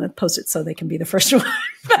prison on a Post-it so they can be the first one.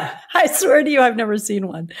 I swear to you, I've never seen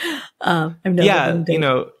one. I've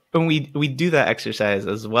never when we do that exercise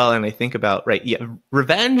as well, and I think about,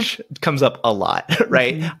 revenge comes up a lot,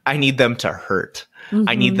 right? Mm-hmm. I need them to hurt. Mm-hmm.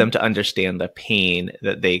 I need them to understand the pain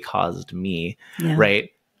that they caused me,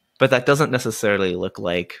 right? But that doesn't necessarily look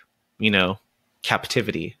like,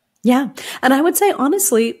 captivity. Yeah. And I would say,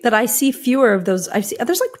 honestly, that I see fewer of those.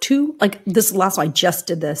 There's like two, like this last one, I just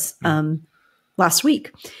did this last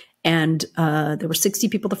week. And there were 60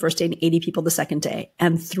 people the first day and 80 people the second day.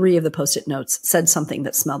 And 3 of the Post-it notes said something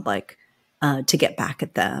that smelled like to get back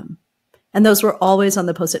at them. And those were always on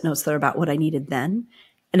the Post-it notes that are about what I needed then.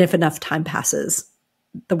 And if enough time passes,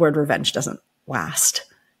 the word revenge doesn't last.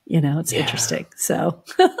 It's interesting. So,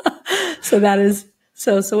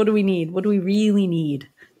 so what do we need? What do we really need?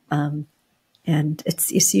 And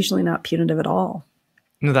it's usually not punitive at all.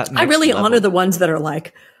 No, I really honor the ones that are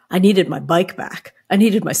like, I needed my bike back. I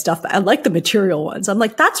needed my stuff back. I like the material ones. I'm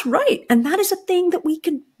like, that's right. And that is a thing that we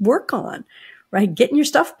can work on, right? Getting your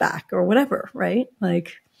stuff back or whatever, right?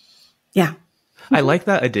 Like, yeah. I like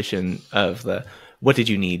that addition of what did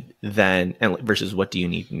you need then and versus what do you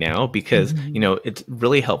need now? Because, it's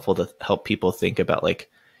really helpful to help people think about like,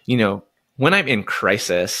 when I'm in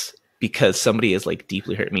crisis because somebody is like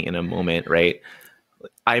deeply hurt me in a moment, right?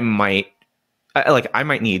 I might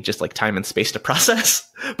need just like time and space to process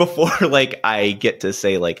before like I get to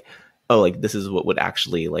say like, oh, like this is what would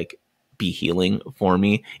actually like be healing for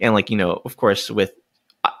me. And like, of course,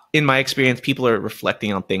 in my experience, people are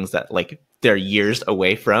reflecting on things that like they're years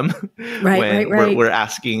away from when we're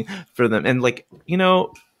asking for them. And like,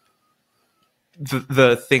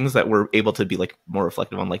 the things that we're able to be like more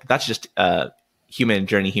reflective on, like that's just human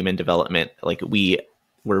journey, human development. Like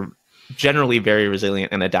we're generally very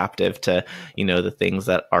resilient and adaptive to, the things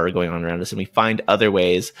that are going on around us. And we find other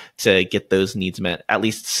ways to get those needs met, at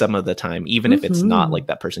least some of the time, even if it's not like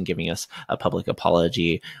that person giving us a public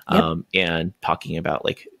apology and talking about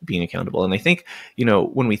like being accountable. And I think,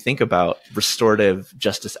 when we think about restorative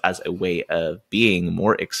justice as a way of being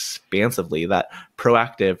more expansively, that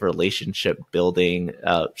proactive relationship building,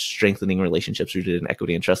 strengthening relationships rooted in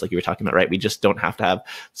equity and trust, like you were talking about, right? We just don't have to have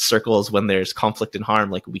circles when there's conflict and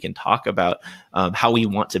harm. Like we can talk about how we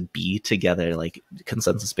want to be together, like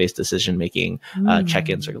consensus-based decision making,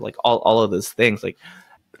 check-ins, or like all of those things. Like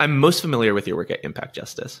I'm most familiar with your work at Impact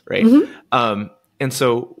Justice, right? And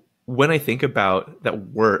so when I think about that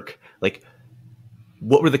work, like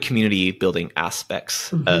what were the community building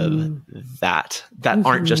aspects of that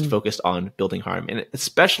aren't just focused on building harm? And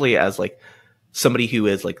especially as like somebody who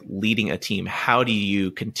is like leading a team, how do you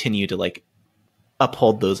continue to like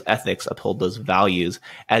uphold those ethics, uphold those values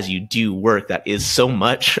as you do work that is so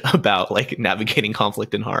much about like navigating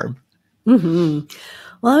conflict and harm?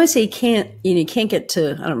 Well, I would say you can't get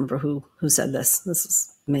to, I don't remember who said this. This is,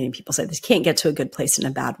 many people say this, can't get to a good place in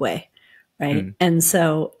a bad way. Right. And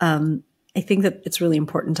so, I think that it's really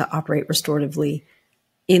important to operate restoratively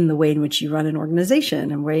in the way in which you run an organization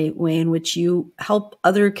and way in which you help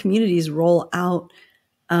other communities roll out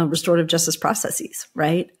restorative justice processes,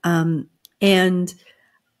 right? And,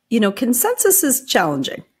 consensus is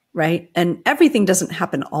challenging, right? And everything doesn't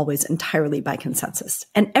happen always entirely by consensus.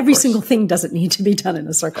 And every single thing doesn't need to be done in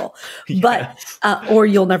a circle. But, or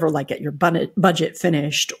you'll never like get your budget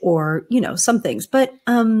finished or, some things, but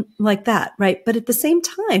like that, right? But at the same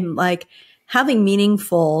time, like having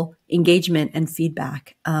meaningful engagement and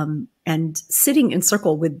feedback and sitting in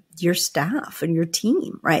circle with your staff and your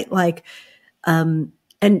team, right? Like, and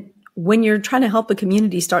when you're trying to help a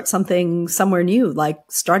community start something somewhere new, like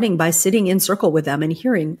starting by sitting in circle with them and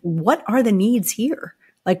hearing what are the needs here?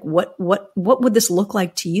 Like what would this look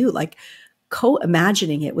like to you? Like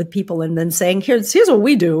co-imagining it with people and then saying, here's what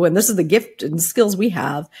we do. And this is the gift and skills we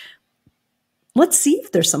have. Let's see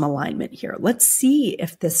if there's some alignment here. Let's see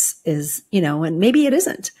if this is, and maybe it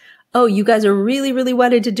isn't. Oh, you guys are really, really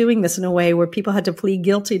wedded to doing this in a way where people had to plead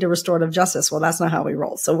guilty to restorative justice. Well, that's not how we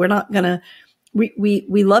roll. So we're not going to,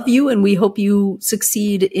 we love you and we hope you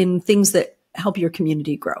succeed in things that help your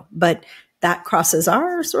community grow. But that crosses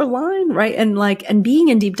our sort of line, right? And being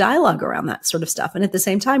in deep dialogue around that sort of stuff. And at the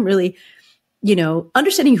same time, really,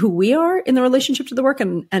 understanding who we are in the relationship to the work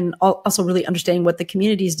and also really understanding what the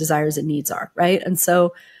community's desires and needs are, right? And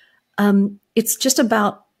so it's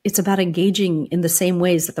about engaging in the same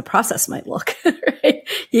ways that the process might look, right?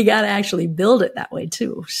 You got to actually build it that way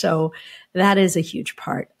too. So that is a huge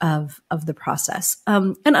part of the process.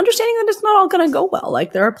 And understanding that it's not all going to go well.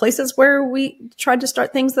 Like there are places where we tried to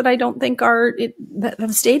start things that I don't think that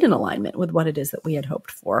have stayed in alignment with what it is that we had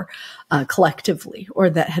hoped for collectively or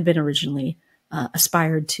that had been originally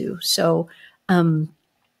aspired to. So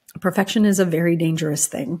perfection is a very dangerous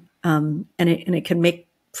thing. And it can make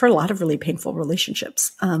for a lot of really painful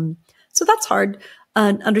relationships. So that's hard.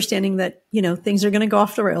 Understanding that, things are going to go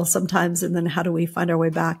off the rails sometimes. And then how do we find our way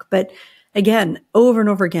back? But again, over and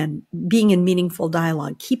over again, being in meaningful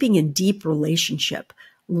dialogue, keeping in deep relationship,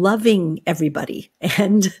 loving everybody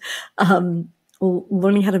and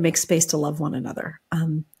learning how to make space to love one another,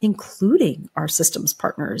 including our systems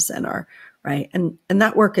partners and right. And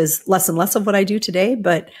that work is less and less of what I do today,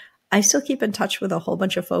 but I still keep in touch with a whole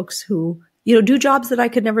bunch of folks who, do jobs that I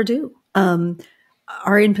could never do,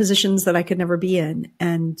 are in positions that I could never be in,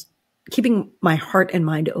 and keeping my heart and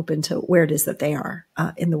mind open to where it is that they are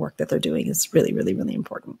in the work that they're doing is really, really, really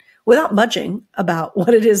important without budging about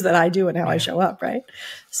what it is that I do and how I show up. Right.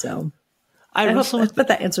 So I hope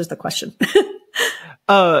that answers the question.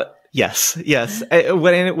 Yes.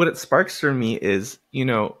 What it sparks for me is,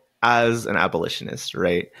 as an abolitionist,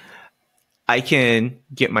 right, I can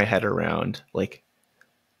get my head around like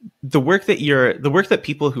the work that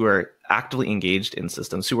people who are actively engaged in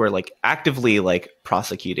systems, who are like actively like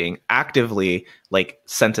prosecuting, actively like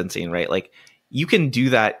sentencing, right? Like you can do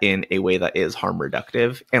that in a way that is harm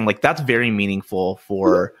reductive. And like, that's very meaningful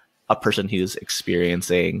for a person who's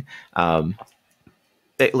experiencing,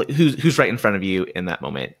 who's right in front of you in that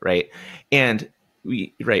moment. Right. And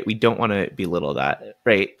we don't want to belittle that.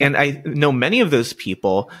 Right. And I know many of those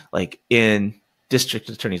people, like in district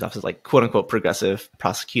attorney's offices, like quote unquote progressive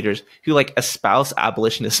prosecutors, who like espouse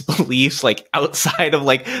abolitionist beliefs, like outside of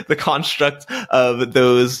like the construct of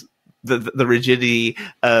those, the rigidity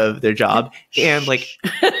of their job. And like,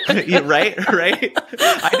 right.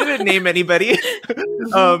 I didn't name anybody.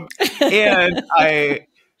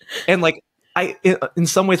 In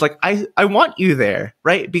some ways, like I want you there,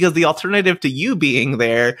 right? Because the alternative to you being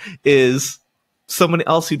there is someone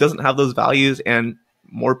else who doesn't have those values, and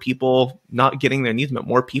more people not getting their needs met,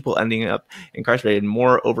 more people ending up incarcerated,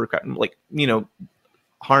 more overcrowding, like,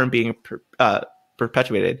 harm being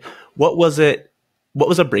perpetuated. What was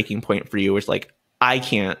a breaking point for you where it's like, I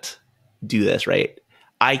can't do this, right?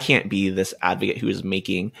 I can't be this advocate who is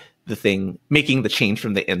making the change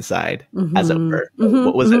from the inside, as it were.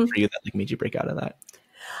 What was it for you that like made you break out of that?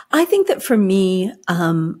 I think that for me,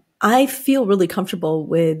 I feel really comfortable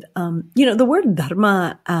with, the word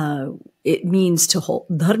dharma, it means to hold.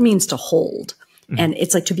 Dharma means to hold. And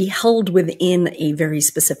it's like to be held within a very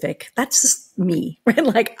specific, that's just me, right?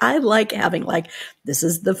 Like I like having like, this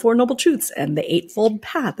is the Four Noble Truths and the Eightfold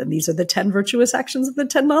Path. And these are the 10 virtuous actions and the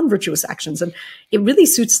 10 non-virtuous actions. And it really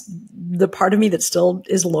suits the part of me that still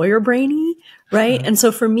is lawyer brainy, right? And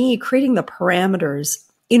so for me, creating the parameters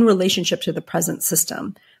in relationship to the present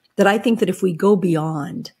system, that I think that if we go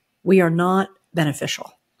beyond, we are not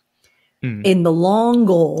beneficial. In the long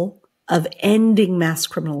goal of ending mass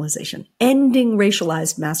criminalization, ending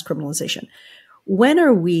racialized mass criminalization. When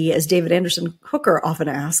are we, as David Anderson Hooker often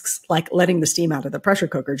asks, like letting the steam out of the pressure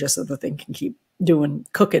cooker just so the thing can keep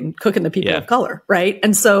cooking the people of color, right?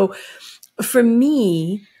 And so for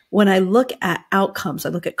me, when I look at outcomes, I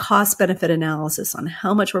look at cost benefit analysis on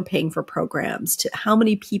how much we're paying for programs, to how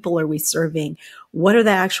many people are we serving, what are the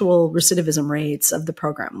actual recidivism rates of the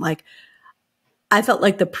program? Like, I felt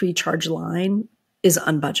like the pre-charge line is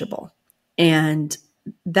unbudgeable. And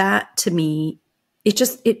that to me,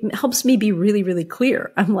 it helps me be really, really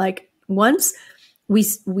clear. I'm like, once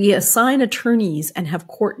we assign attorneys and have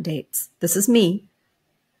court dates, this is me.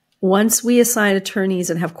 Once we assign attorneys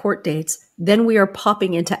and have court dates, then we are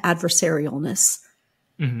popping into adversarialness.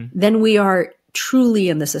 Then we are truly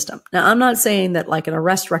in the system. Now, I'm not saying that like an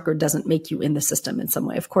arrest record doesn't make you in the system in some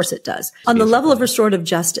way. Of course it does. On the level of restorative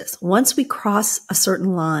justice, once we cross a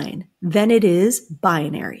certain line, then it is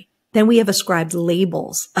binary. Then we have ascribed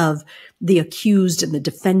labels of the accused and the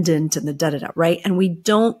defendant and the da-da-da, right? And we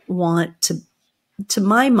don't want to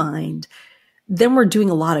my mind, then we're doing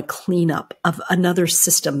a lot of cleanup of another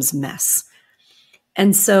system's mess.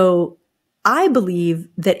 And so I believe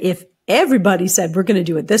that if everybody said we're going to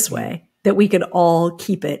do it this way, that we could all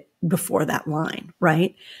keep it before that line,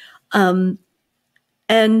 right? And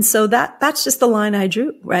so that's just the line I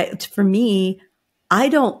drew, right? For me, I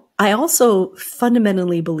also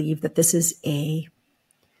fundamentally believe that this is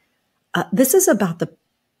about the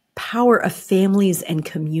power of families and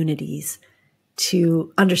communities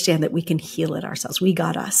to understand that we can heal it ourselves. We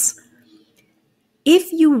got us.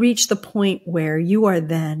 If you reach the point where you are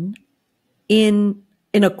then in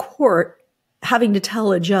a court having to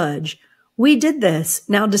tell a judge, we did this,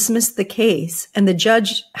 now dismiss the case, and the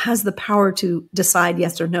judge has the power to decide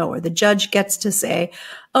yes or no, or the judge gets to say,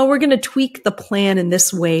 oh, we're going to tweak the plan in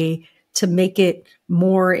this way to make it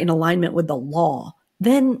more in alignment with the law,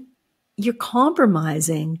 then you're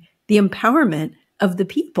compromising the empowerment of the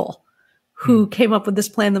people who came up with this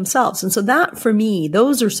plan themselves. And so that, for me,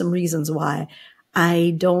 those are some reasons why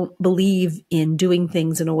I don't believe in doing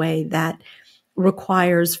things in a way that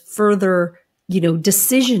requires further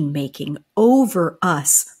decision-making over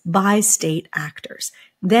us by state actors.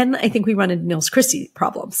 Then I think we run into Nils Christie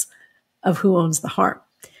problems of who owns the harm,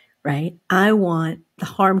 right? I want the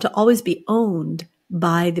harm to always be owned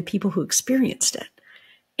by the people who experienced it.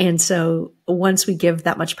 And so once we give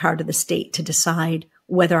that much power to the state to decide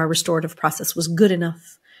whether our restorative process was good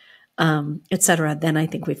enough, et cetera, then I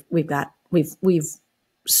think we've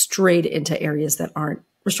strayed into areas that aren't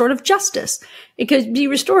restorative justice. It could be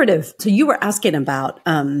restorative. So you were asking about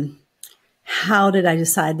how did I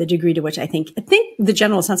decide the degree to which I think the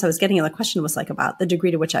general sense I was getting in the question was like about the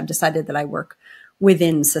degree to which I've decided that I work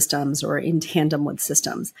within systems or in tandem with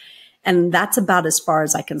systems. And that's about as far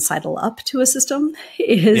as I can sidle up to a system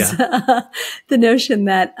is the notion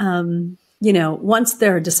that, once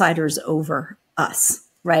there are deciders over us,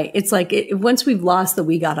 right? It's like once we've lost the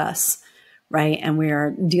we got us, right? And we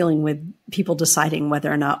are dealing with people deciding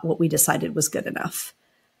whether or not what we decided was good enough.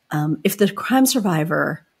 If the crime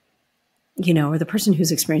survivor, or the person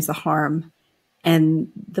who's experienced the harm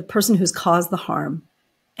and the person who's caused the harm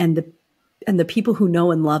and the people who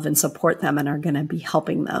know and love and support them and are going to be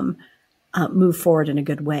helping them move forward in a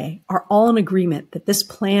good way are all in agreement that this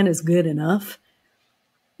plan is good enough,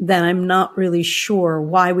 then I'm not really sure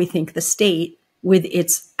why we think the state, with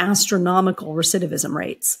its astronomical recidivism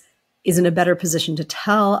rates, is in a better position to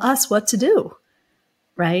tell us what to do,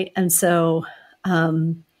 right? And so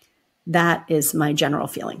that is my general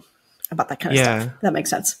feeling about that kind of stuff. That makes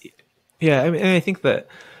sense. Yeah, I mean, I think that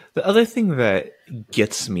the other thing that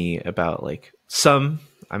gets me about like some,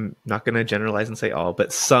 I'm not going to generalize and say all,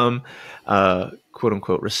 but some quote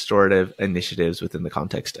unquote restorative initiatives within the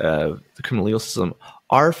context of the criminal legal system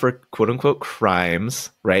are for quote unquote crimes,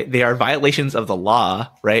 right? They are violations of the law,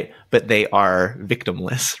 right? But they are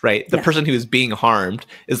victimless, right? The person who is being harmed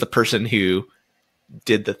is the person who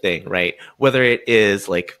did the thing, right? Whether it is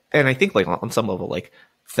like, and I think like on some level, like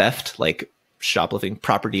theft, like shoplifting,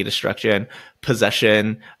 property destruction,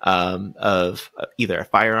 possession of either a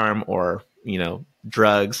firearm or,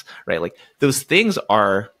 drugs, right? Like those things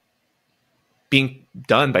are being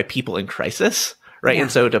done by people in crisis, right?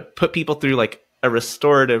 And so to put people through like a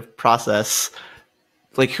restorative process,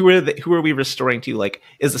 like who are we restoring to? Like,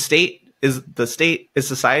 is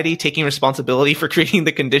society taking responsibility for creating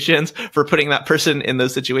the conditions for putting that person in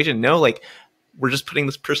those situations? No, like we're just putting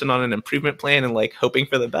this person on an improvement plan and like hoping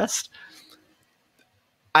for the best.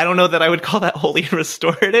 I don't know that I would call that wholly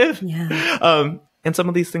restorative. And some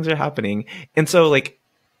of these things are happening. And so like,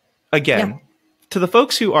 again, to the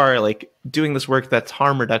folks who are like doing this work that's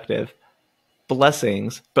harm reductive,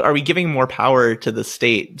 blessings, but are we giving more power to the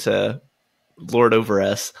state to lord over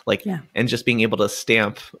us, like, and just being able to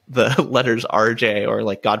stamp the letters RJ or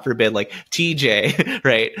like, God forbid, like TJ,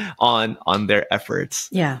 right, on their efforts?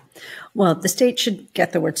 Yeah. Well, the state should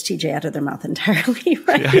get the words TJ out of their mouth entirely,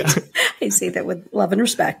 right? I say that with love and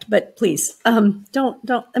respect, but please, don't,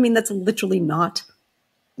 I mean, that's literally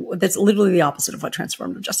the opposite of what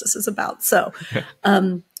transformative justice is about. So,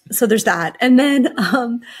 so there's that. And then,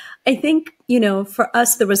 I think, for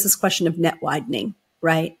us, there was this question of net widening,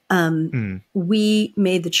 right? We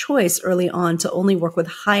made the choice early on to only work with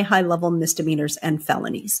high level misdemeanors and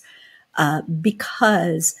felonies,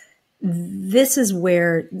 because this is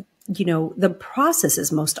where, the process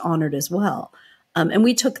is most honored as well. And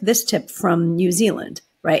we took this tip from New Zealand,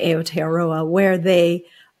 right? Aotearoa, where they,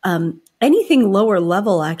 anything lower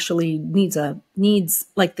level actually needs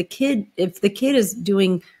like if the kid is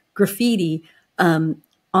doing graffiti,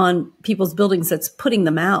 on people's buildings, that's putting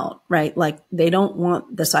them out, right? Like they don't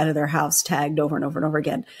want the side of their house tagged over and over and over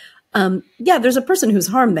again. There's a person who's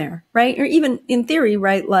harmed there, right? Or even in theory,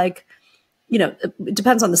 right? Like, it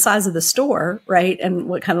depends on the size of the store, right? And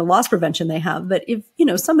what kind of loss prevention they have. But if,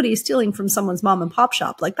 somebody is stealing from someone's mom and pop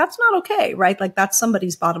shop, like that's not okay, right? Like that's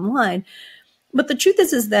somebody's bottom line. But the truth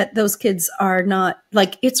is that those kids are not,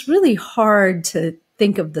 like, it's really hard to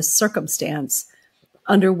think of the circumstance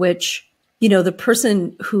under which, the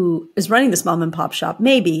person who is running this mom and pop shop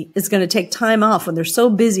maybe is going to take time off when they're so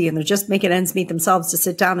busy and they're just making ends meet themselves to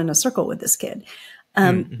sit down in a circle with this kid.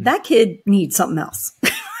 That kid needs something else.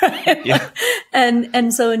 Right?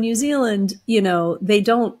 And so in New Zealand, they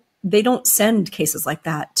don't send cases like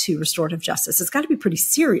that to restorative justice. It's got to be pretty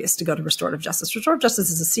serious to go to restorative justice. Restorative justice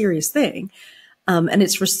is a serious thing. And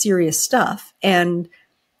it's for serious stuff. And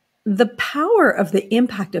the power of the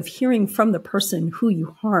impact of hearing from the person who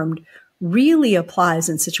you harmed really applies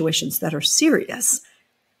in situations that are serious.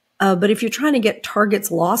 But if you're trying to get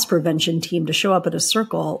Target's loss prevention team to show up at a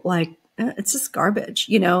circle, like it's just garbage,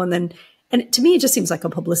 and to me, it just seems like a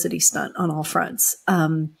publicity stunt on all fronts.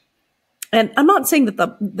 And I'm not saying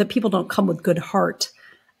that the people don't come with good heart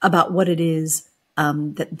about what it is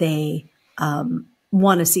that they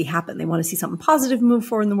want to see happen. They want to see something positive move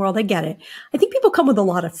forward in the world. I get it. I think people come with a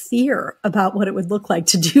lot of fear about what it would look like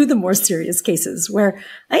to do the more serious cases, where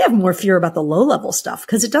I have more fear about the low level stuff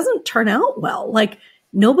because it doesn't turn out well. Like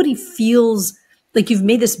nobody feels like you've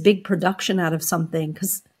made this big production out of something,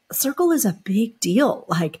 because a circle is a big deal.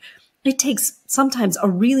 Like it takes sometimes a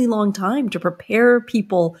really long time to prepare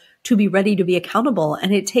people to be ready to be accountable.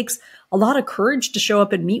 And it takes a lot of courage to show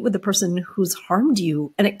up and meet with the person who's harmed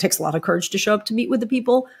you. And it takes a lot of courage to show up to meet with the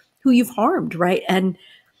people who you've harmed, right? And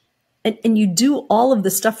you do all of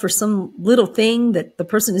the stuff for some little thing that the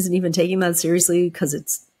person isn't even taking that seriously because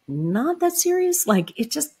it's not that serious. Like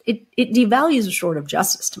it devalues restorative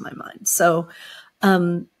justice to my mind. So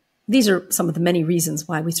these are some of the many reasons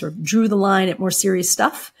why we sort of drew the line at more serious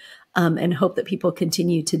stuff. and hope that people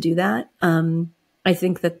continue to do that. I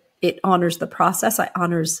think that it honors the process. It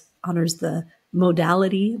honors the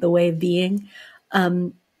modality, the way of being.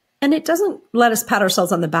 And it doesn't let us pat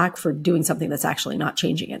ourselves on the back for doing something that's actually not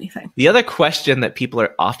changing anything. The other question that people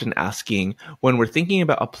are often asking when we're thinking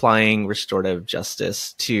about applying restorative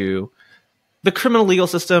justice to the criminal legal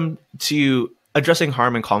system, to addressing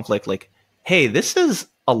harm and conflict, like, hey, this is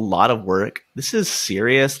a lot of work. This is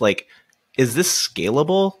serious. Like, is this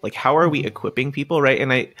scalable? Like, how are we equipping people, right?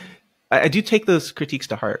 And I do take those critiques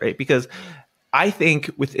to heart, right? Because I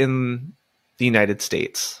think within the United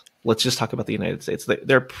States, let's just talk about the United States,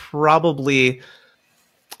 there are probably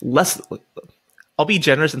less, I'll be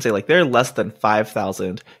generous and say, like, there are less than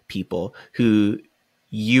 5,000 people who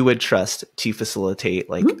you would trust to facilitate,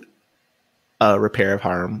 like, a repair of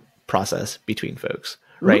harm process between folks,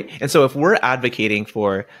 right? And so if we're advocating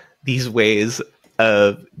for these ways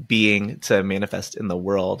of being to manifest in the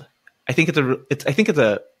world, I think it's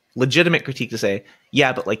a legitimate critique to say,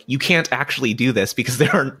 yeah, but like, you can't actually do this because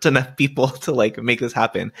there aren't enough people to like make this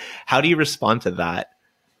happen. How do you respond to that?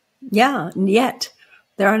 Yeah, yet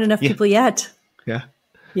there aren't enough people yet.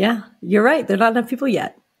 Yeah, you're right. There are not enough people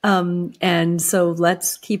yet. And so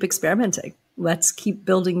let's keep experimenting. Let's keep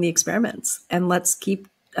building the experiments, and let's keep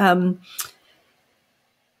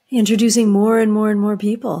introducing more and more and more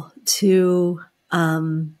people to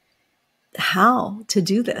how to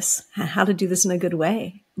do this in a good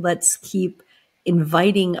way. Let's keep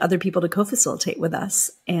inviting other people to co-facilitate with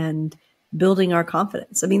us and building our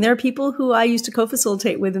confidence. I mean, there are people who I used to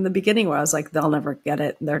co-facilitate with in the beginning where I was like, they'll never get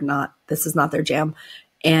it. This is not their jam.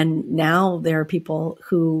 And now there are people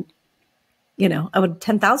who, I would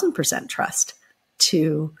 10,000% trust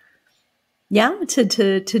to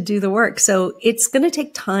do the work. So it's going to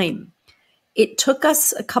take time. It took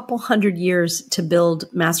us a couple hundred years to build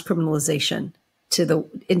mass criminalization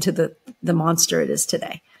into the monster it is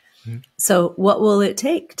today. So what will it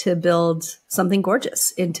take to build something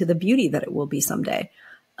gorgeous into the beauty that it will be someday?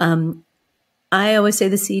 I always say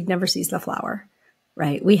the seed never sees the flower,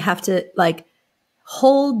 right? We have to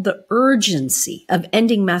hold the urgency of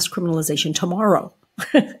ending mass criminalization tomorrow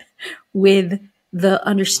with the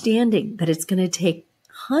understanding that it's going to take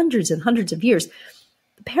hundreds and hundreds of years.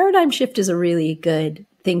 The paradigm shift is a really good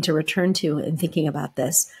thing to return to in thinking about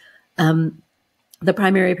this. The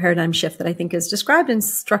primary paradigm shift that I think is described in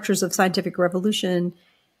Structures of Scientific Revolution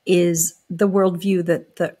is the worldview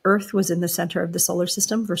that the Earth was in the center of the solar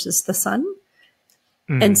system versus the sun.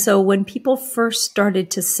 And so when people first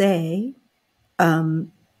started to say,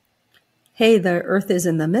 hey, the Earth is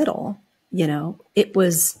in the middle, it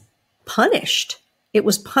was punished. It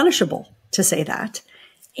was punishable to say that.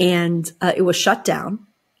 And it was shut down.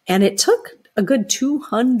 And it took a good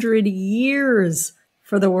 200 years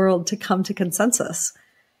for the world to come to consensus.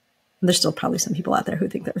 And there's still probably some people out there who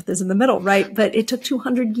think the Earth is in the middle, right? But it took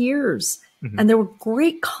 200 years. And there were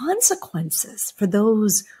great consequences for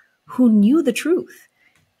those who knew the truth.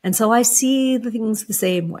 And so I see the things the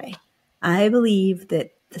same way. I believe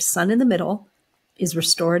that the sun in the middle is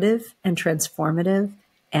restorative and transformative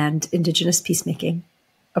and indigenous peacemaking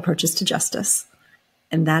approaches to justice.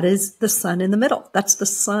 And that is the sun in the middle. That's the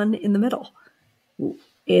sun in the middle.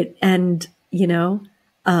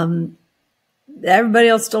 Everybody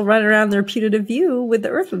else still running around their putative view with the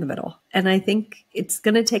Earth in the middle. And I think it's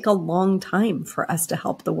going to take a long time for us to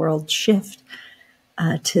help the world shift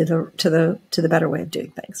to the better way of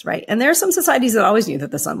doing things, right? And there are some societies that always knew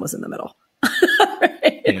that the sun was in the middle.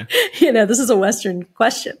 Right? Yeah. This is a Western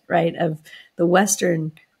question, right? Of the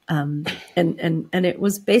Western, and it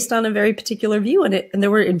was based on a very particular view, and there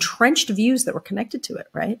were entrenched views that were connected to it,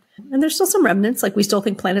 right? And there's still some remnants, like we still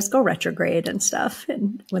think planets go retrograde and stuff,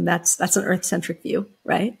 and when that's an Earth-centric view,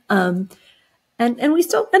 right? And we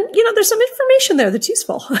still, there's some information there that's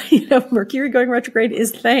useful. Mercury going retrograde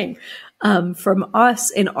is the thing from us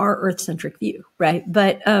in our Earth-centric view, right?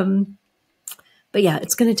 But yeah,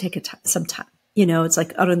 it's going to take some time. It's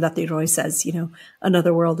like Arundhati Roy says,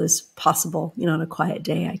 another world is possible. On a quiet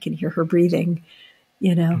day, I can hear her breathing.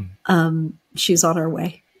 She's on her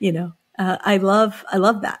way. I love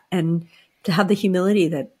that, and to have the humility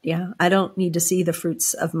that I don't need to see the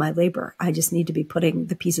fruits of my labor. I just need to be putting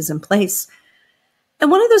the pieces in place. And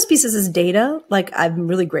one of those pieces is data. Like, I'm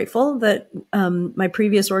really grateful that my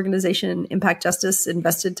previous organization, Impact Justice,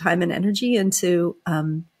 invested time and energy into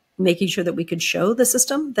making sure that we could show the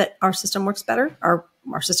system that our system works better. Our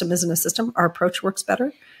system isn't a system. Our approach works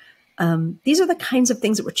better. These are the kinds of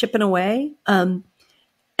things that we're chipping away. And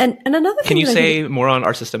another thing. Can you say more on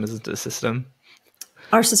our system isn't the system?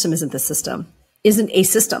 Our system isn't the system. isn't a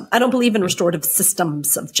system. I don't believe in restorative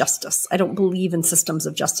systems of justice. I don't believe in systems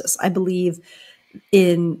of justice. I believe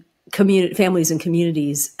in families and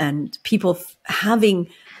communities and people having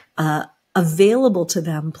available to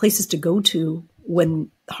them places to go to when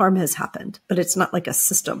harm has happened, but it's not like a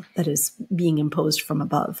system that is being imposed from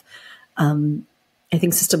above. I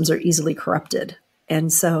think systems are easily corrupted.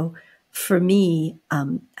 And so for me,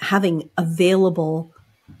 having available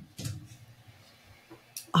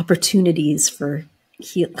opportunities for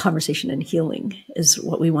conversation and healing is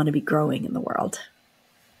what we want to be growing in the world.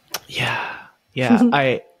 Yeah.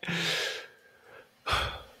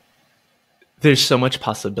 There's so much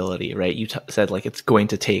possibility, right? You said like it's going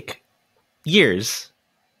to take years,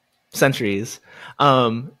 centuries.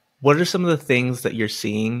 What are some of the things that you're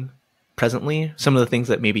seeing presently? Some of the things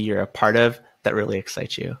that maybe you're a part of that really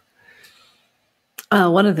excites you?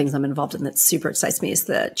 One of the things I'm involved in that super excites me is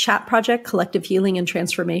the CHAT project, Collective Healing and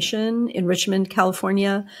Transformation in Richmond,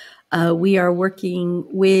 California. We are working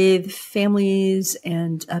with families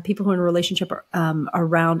and people who are in a relationship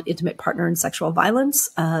around intimate partner and sexual violence.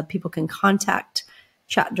 People can contact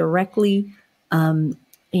CHAT directly and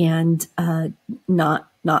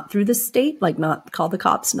not through the state, like not call the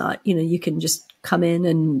cops, not, you can just come in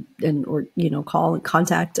and or, call and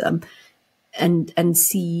contact and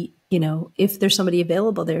see, if there's somebody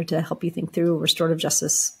available there to help you think through a restorative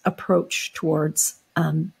justice approach towards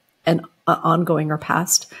an ongoing or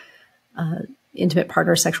past intimate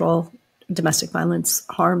partner, sexual, domestic violence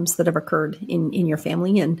harms that have occurred in your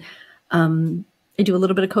family. And I do a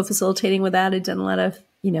little bit of co-facilitating with that. I've done a lot of,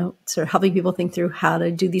 sort of helping people think through how to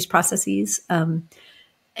do these processes.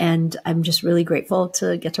 And I'm just really grateful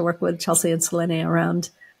to get to work with Chelsea and Selene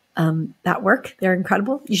around that work. They're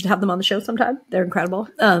incredible. You should have them on the show sometime. They're incredible.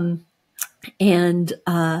 And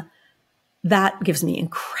that gives me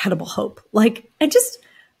incredible hope. Did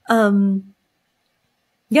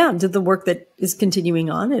the work that is continuing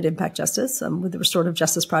on at Impact Justice with the Restorative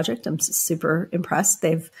Justice Project. I'm super impressed.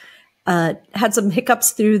 They've had some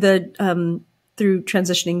hiccups through through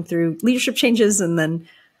transitioning through leadership changes, and then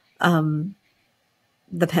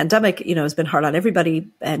the pandemic, has been hard on everybody.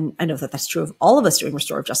 And I know that that's true of all of us doing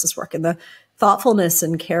restorative justice work, and the thoughtfulness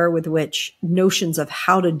and care with which notions of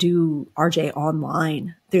how to do RJ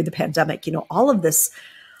online through the pandemic, all of this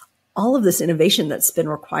innovation that's been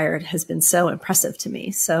required has been so impressive to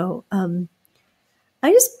me. So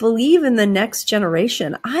I just believe in the next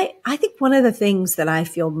generation. I think one of the things that I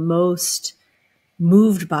feel most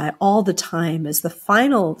moved by all the time is the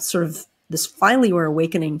final finally we're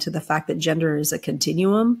awakening to the fact that gender is a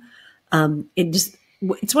continuum. It's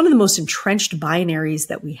one of the most entrenched binaries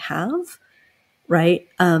that we have, right?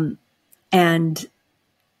 And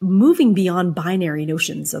moving beyond binary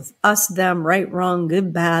notions of us, them, right, wrong,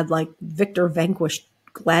 good, bad, like victor, vanquished,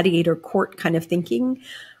 gladiator, court kind of thinking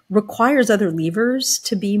requires other levers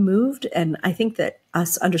to be moved. And I think that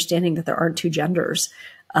us understanding that there aren't two genders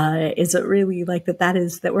is it really like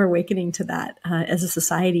that we're awakening to that as a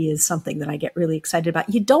society is something that I get really excited about.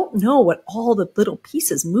 You don't know what all the little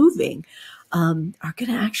pieces moving are going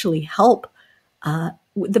to actually help.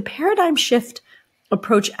 The paradigm shift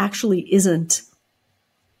approach actually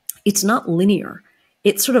it's not linear.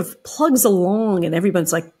 It sort of plugs along and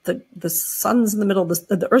everyone's like the sun's in the middle,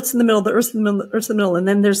 the earth's in the middle, the earth's in the middle, the earth's in the middle. And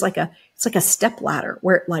then there's it's like a step ladder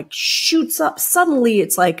where it like shoots up. Suddenly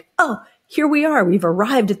it's like, oh, here we are. We've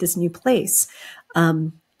arrived at this new place.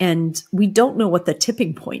 And we don't know what the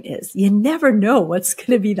tipping point is. You never know what's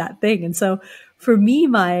going to be that thing. And so for me,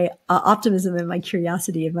 my optimism and my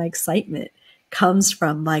curiosity and my excitement comes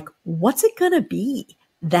from like, what's it going to be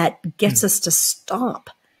that gets us to stop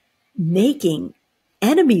making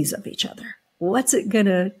enemies of each other? What's it going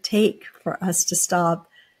to take for us to stop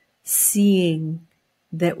seeing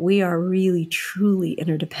that we are really, truly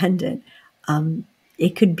interdependent?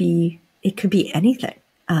 It could be anything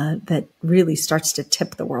that really starts to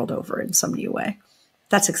tip the world over in some new way.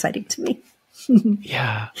 That's exciting to me.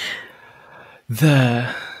 Yeah.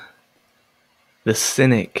 The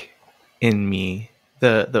cynic in me,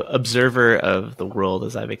 the observer of the world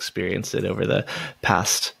as I've experienced it over the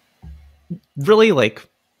past really like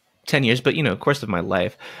 10 years, but course of my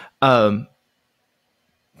life,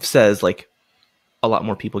 says like a lot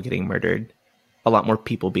more people getting murdered, a lot more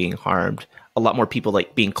people being harmed, a lot more people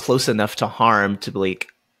like being close enough to harm to be like,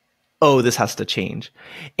 oh, this has to change.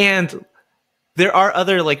 And there are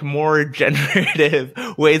other like more generative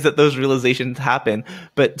ways that those realizations happen,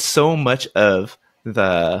 but so much of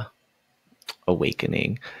the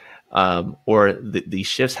awakening or these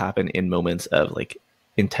shifts happen in moments of like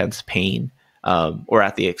intense pain, or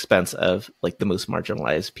at the expense of like the most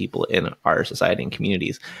marginalized people in our society and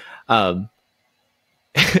communities.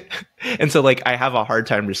 And so like I have a hard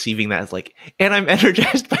time receiving that as like, and I'm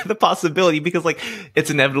energized by the possibility, because like it's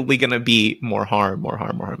inevitably going to be more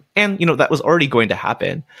harm. And you know, that was already going to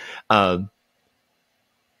happen. How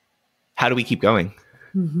do we keep going?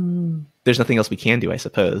 There's nothing else we can do, I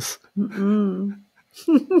suppose. There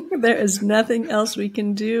is nothing else we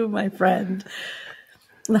can do, my friend.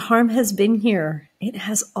 The harm has been here. It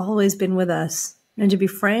has always been with us. And to be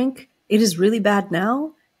frank, it is really bad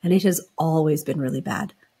now, and it has always been really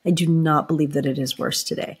bad. I do not believe that it is worse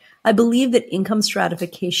today. I believe that income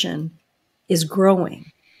stratification is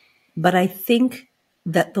growing, but I think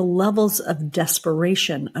that the levels of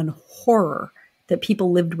desperation and horror that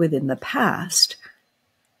people lived with in the past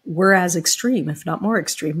were as extreme, if not more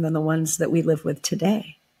extreme, than the ones that we live with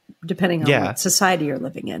today, depending on what society you're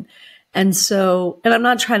living in. And so, and I'm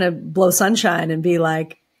not trying to blow sunshine and be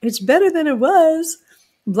like, it's better than it was.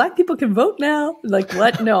 Black people can vote now. Like,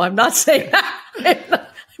 what? No, I'm not saying that.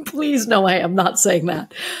 Please, no, I am not saying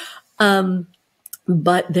that.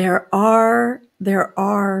 But there are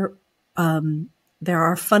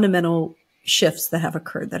fundamental shifts that have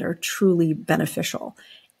occurred that are truly beneficial.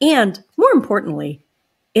 And more importantly,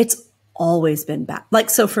 it's always been bad. Like,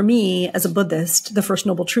 so for me as a Buddhist, the first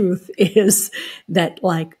noble truth is that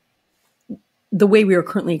like the way we are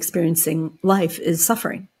currently experiencing life is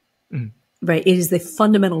suffering, right? It is the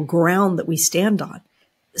fundamental ground that we stand on.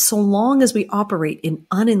 So long as we operate in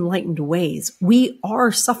unenlightened ways, we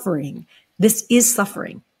are suffering. This is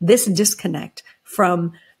suffering. This disconnect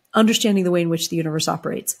from understanding the way in which the universe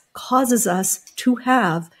operates causes us to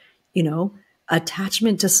have, you know,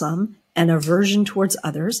 attachment to some and aversion towards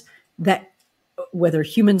others, that whether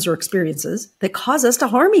humans or experiences, that cause us to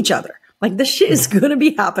harm each other. Like, this shit is going to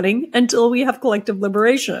be happening until we have collective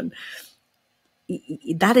liberation.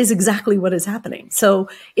 That is exactly what is happening. So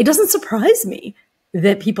it doesn't surprise me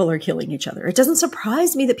that people are killing each other. It doesn't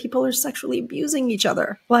surprise me that people are sexually abusing each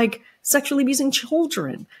other, like sexually abusing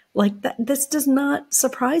children. Like that, this does not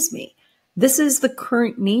surprise me. This is the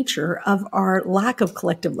current nature of our lack of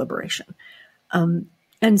collective liberation.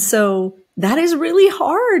 And so that is really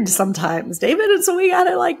hard sometimes, David. And so we got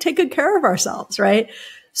to like take good care of ourselves, right?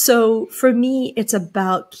 So for me, it's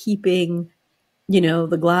about keeping, you know,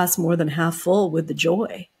 the glass more than half full with the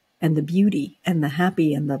joy and the beauty and the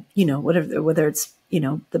happy and the, you know, whatever, whether it's, you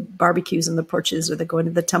know, the barbecues and the porches or the going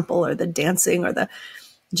to the temple or the dancing or the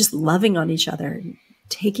just loving on each other, and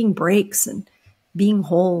taking breaks and being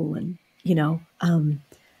whole and, you know,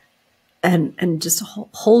 and just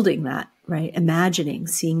holding that, right? Imagining,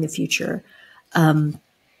 seeing the future. You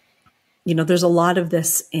know, there's a lot of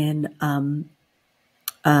this in,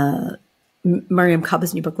 Mariam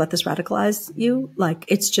Kaba's new book, Let This Radicalize You. Like,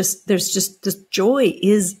 it's just, there's just this joy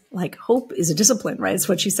is like, hope is a discipline, right? It's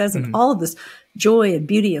what she says. And all of this joy and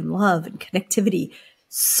beauty and love and connectivity,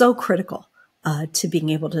 so critical to being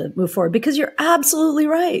able to move forward, because you're absolutely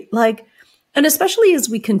right. Like, and especially as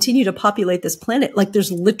we continue to populate this planet, like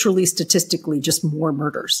there's literally statistically just more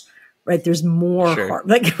murders, right? There's more harm,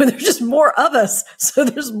 like there's just more of us. So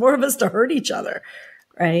there's more of us to hurt each other.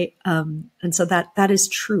 Right. And so that is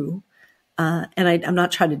true. And I'm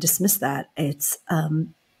not trying to dismiss that. It's,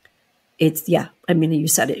 yeah. I mean, you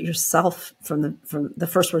said it yourself from the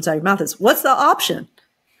first words out of your mouth is, what's the option?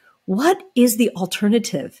 What is the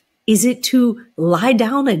alternative? Is it to lie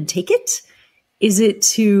down and take it? Is it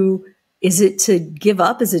to give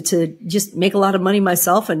up? Is it to just make a lot of money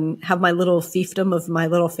myself and have my little fiefdom of my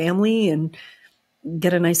little family and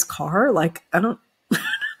get a nice car? Like, I don't,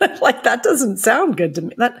 like, that doesn't sound good to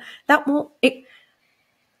me. That won't,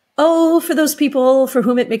 for those people for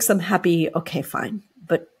whom it makes them happy. Okay, fine.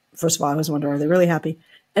 But first of all, I always wonder, are they really happy?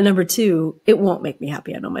 And number two, it won't make me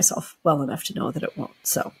happy. I know myself well enough to know that it won't.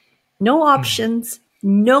 So no options,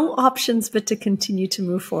 but to continue to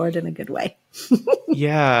move forward in a good way.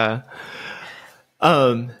 Yeah.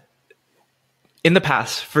 In the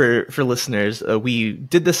past, for listeners, we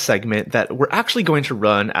did this segment that we're actually going to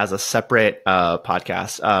run as a separate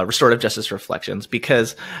podcast, Restorative Justice Reflections,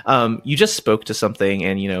 because you just spoke to something,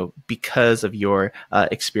 and, you know, because of your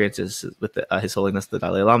experiences with His Holiness the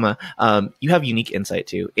Dalai Lama, you have unique insight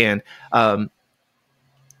too. And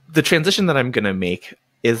the transition that I'm going to make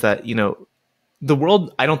is that, you know, the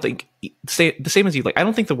world, I don't think, the same as you, like, I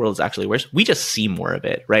don't think the world is actually worse. We just see more of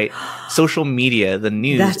it, right? Social media, the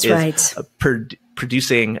news is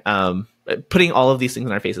producing, putting all of these things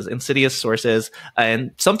in our faces, insidious sources, and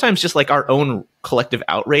sometimes just like our own collective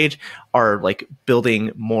outrage are like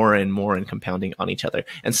building more and more and compounding on each other.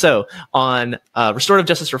 And so on Restorative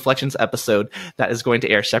Justice Reflections episode that is going to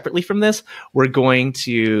air separately from this, we're going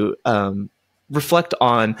to reflect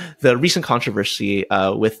on the recent controversy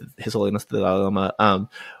with His Holiness the Dalai Lama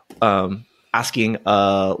asking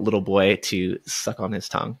a little boy to suck on his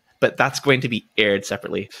tongue. But that's going to be aired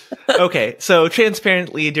separately. Okay, so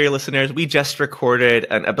transparently, dear listeners, we just recorded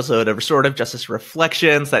an episode of Restorative Justice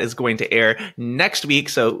Reflections that is going to air next week.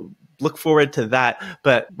 So look forward to that.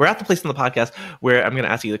 But we're at the place in the podcast where I'm going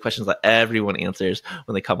to ask you the questions that everyone answers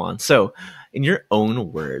when they come on. So in your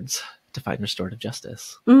own words, define restorative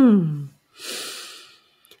justice.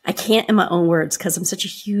 I can't in my own words because I'm such a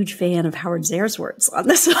huge fan of Howard Zer's words on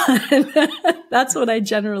this one. That's what I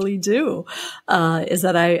generally do, is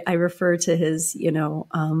that I refer to his,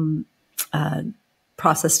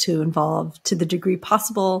 process to involve, to the degree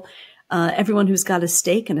possible, everyone who's got a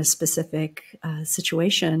stake in a specific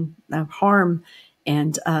situation of harm,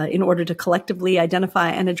 and in order to collectively identify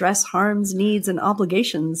and address harms, needs, and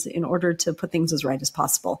obligations in order to put things as right as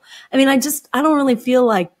possible. I mean, I don't really feel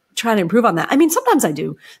like trying to improve on that. I mean, sometimes I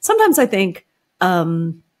do. Sometimes I think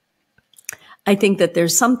that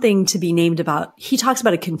there's something to be named about. He talks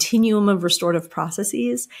about a continuum of restorative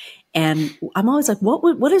processes, and I'm always like,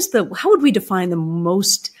 how would we define the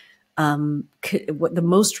most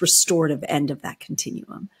restorative end of that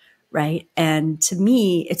continuum, right? And to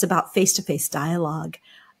me, it's about face-to-face dialogue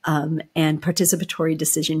and participatory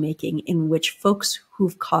decision-making in which folks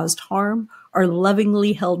who've caused harm are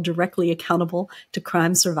lovingly held directly accountable to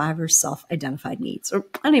crime survivors' self-identified needs. Or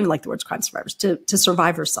I don't even like the words crime survivors, to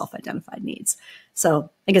survivors' self-identified needs. So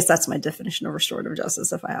I guess that's my definition of restorative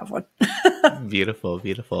justice, if I have one. Beautiful,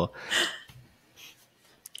 beautiful.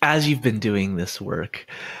 As you've been doing this work,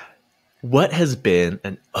 what has been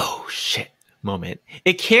an oh shit moment?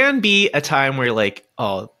 It can be a time where you're like,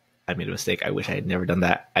 oh, I made a mistake. I wish I had never done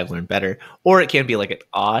that. I've learned better. Or it can be like,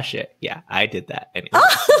 aw shit. Yeah, I did that. Anyway.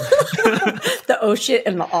 The oh shit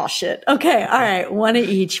and the aw shit. Okay. All right. One of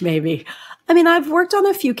each, maybe. I mean, I've worked on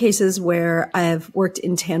a few cases where I've worked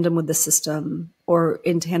in tandem with the system or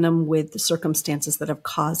in tandem with the circumstances that have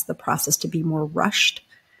caused the process to be more rushed.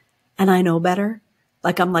 And I know better.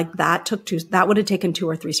 Like, I'm like, that would have taken 2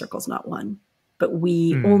 or 3 circles, not one. But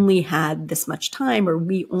we only had this much time, or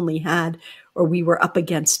we were up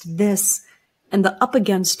against this, and the up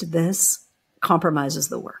against this compromises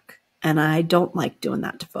the work. And I don't like doing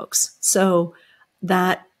that to folks. So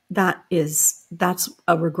that's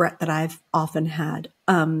a regret that I've often had.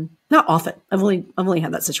 Not often. I've only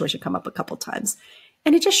had that situation come up a couple times,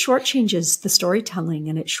 and it just shortchanges the storytelling,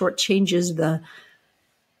 and it shortchanges the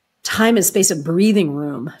time and space and breathing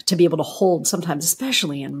room to be able to hold sometimes,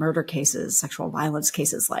 especially in murder cases, sexual violence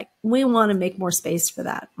cases. Like, we want to make more space for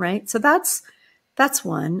that. Right. So that's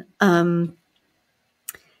one. And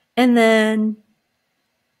then,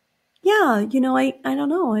 yeah, I don't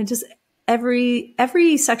know. I just,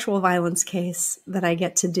 every sexual violence case that I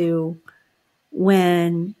get to do,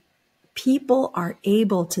 when people are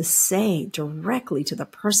able to say directly to the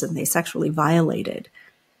person they sexually violated,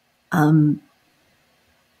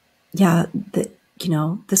 yeah, that,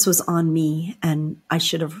 this was on me, and I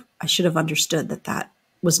should have understood that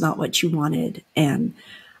was not what you wanted. And,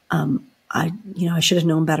 I should have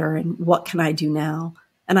known better. And what can I do now?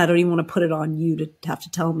 And I don't even want to put it on you to have to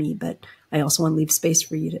tell me, but I also want to leave space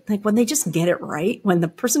for you to, like, when they just get it right, when the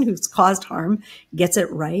person who's caused harm gets it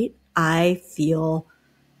right, I feel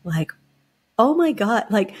like, oh my God,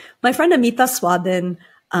 like my friend Amita Swadhin,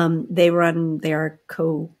 they are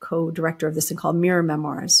co-director of this thing called Mirror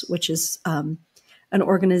Memoirs, which is an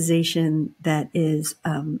organization that is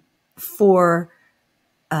for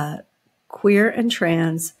queer and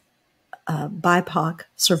trans BIPOC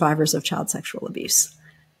survivors of child sexual abuse.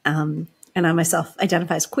 And I myself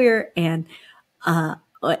identify as queer, and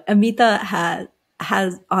Amita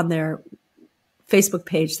has on their Facebook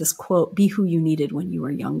page this quote, "Be who you needed when you were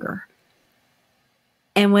younger."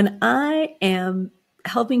 And when I am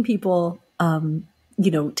helping people,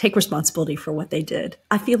 take responsibility for what they did,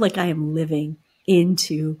 I feel like I am living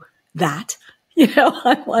into that.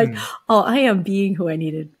 I'm like, oh, I am being who I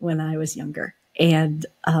needed when I was younger. And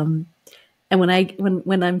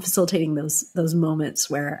when I'm facilitating those moments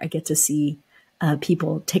where I get to see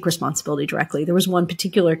people take responsibility directly, there was one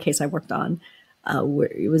particular case I worked on where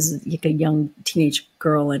it was like a young teenage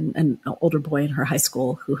girl and an older boy in her high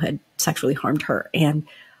school who had sexually harmed her. And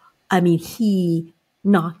I mean, he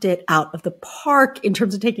knocked it out of the park in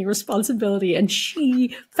terms of taking responsibility. And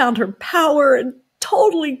she found her power and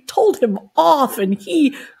totally told him off. And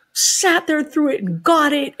he sat there through it and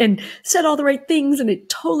got it and said all the right things. And it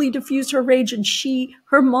totally diffused her rage. And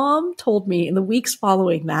her mom told me in the weeks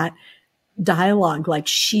following that dialogue, like,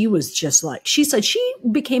 she was just like, she said she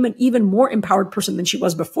became an even more empowered person than she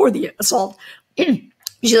was before the assault.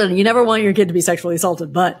 She said, you never want your kid to be sexually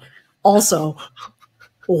assaulted, but also,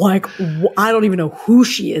 like, I don't even know who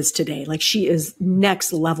she is today. Like, she is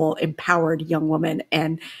next level empowered young woman.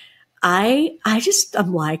 And I'm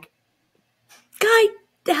like, Guy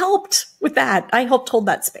helped with that. I helped hold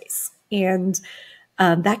that space. And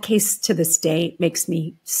that case to this day makes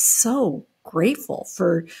me so grateful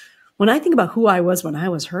for when I think about who I was when I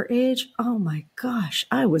was her age. Oh my gosh,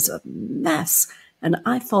 I was a mess. And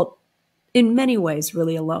I felt in many ways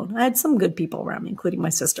really alone. I had some good people around me, including my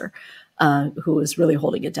sister, who was really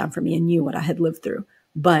holding it down for me and knew what I had lived through.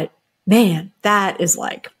 But man, that is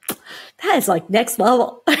like next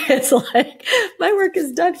level. It's like my work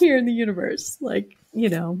is done here in the universe. Like,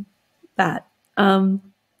 that. And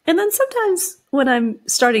then sometimes when I'm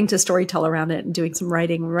starting to storytell around it and doing some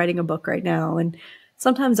writing, I'm writing a book right now. And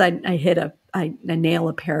sometimes I nail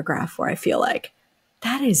a paragraph where I feel like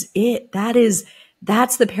that is it.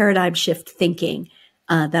 That's the paradigm shift thinking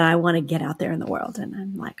that I want to get out there in the world. And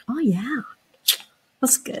I'm like, oh yeah,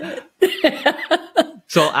 that's good.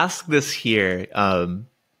 So I'll ask this here.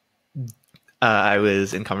 I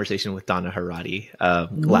was in conversation with Donna Haradi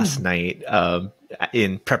last night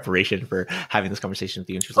in preparation for having this conversation with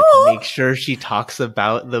you. And she was like, make sure she talks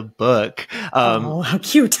about the book. Oh, how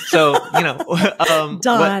cute. So,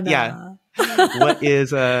 Donna.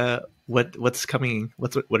 What's coming?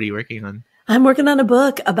 What are you working on? I'm working on a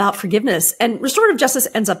book about forgiveness, and restorative justice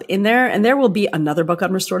ends up in there. And there will be another book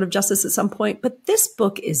on restorative justice at some point. But this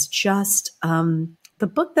book is just the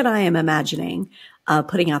book that I am imagining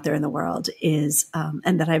putting out there in the world is,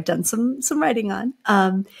 and that I've done some writing on,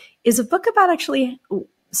 is a book about actually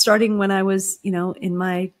starting when I was, in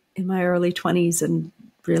my early 20s and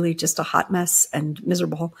really just a hot mess and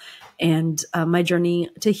miserable, and my journey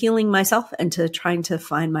to healing myself and to trying to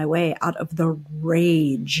find my way out of the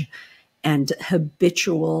rage and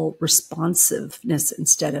habitual reactiveness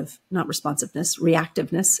instead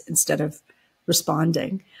of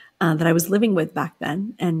responding that I was living with back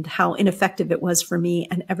then, and how ineffective it was for me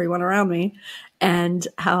and everyone around me, and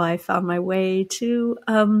how I found my way to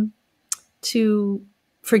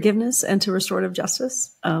forgiveness and to restorative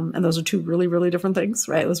justice. And those are two really, really different things,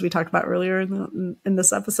 right? As we talked about earlier in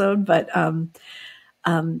this episode. But so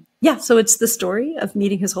it's the story of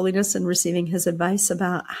meeting His Holiness and receiving his advice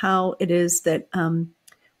about how it is that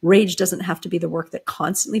rage doesn't have to be the work that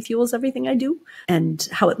constantly fuels everything I do, and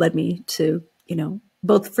how it led me to,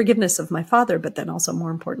 both forgiveness of my father, but then also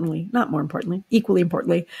equally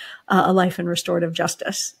importantly, a life in restorative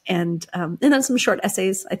justice. And then some short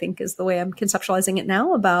essays, I think, is the way I'm conceptualizing it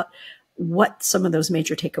now, about what some of those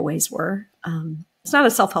major takeaways were. It's not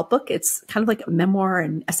a self-help book. It's kind of like a memoir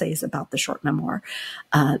and essays about the short memoir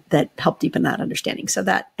that help deepen that understanding.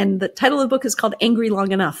 And the title of the book is called Angry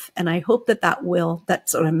Long Enough. And I hope that's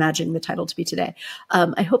what I'm imagining the title to be today.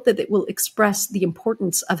 I hope that it will express the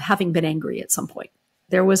importance of having been angry at some point.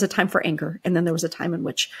 There was a time for anger, and then there was a time in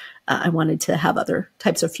which I wanted to have other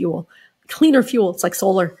types of fuel, cleaner fuel. It's like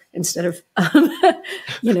solar instead of,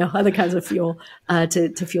 other kinds of fuel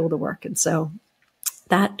to fuel the work. And so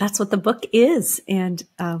that's what the book is. And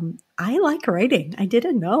I like writing. I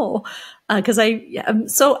didn't know because I'm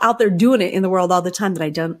so out there doing it in the world all the time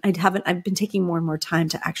that I've been taking more and more time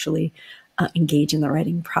to actually engage in the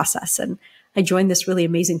writing process. And I joined this really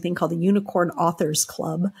amazing thing called the Unicorn Authors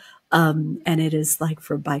Club. And it is like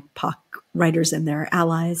for BIPOC writers and their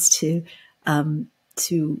allies to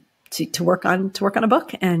work on a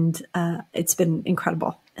book. And it's been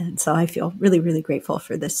incredible. And so I feel really, really grateful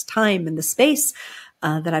for this time and the space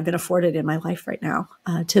that I've been afforded in my life right now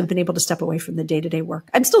to have been able to step away from the day-to-day work.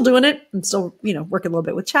 I'm still doing it. I'm still, working a little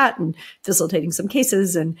bit with chat and facilitating some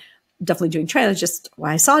cases, and definitely doing trans. Just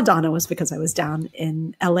why I saw Donna was because I was down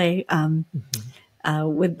in LA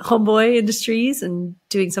with Homeboy Industries and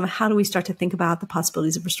doing how do we start to think about the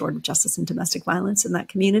possibilities of restorative justice and domestic violence in that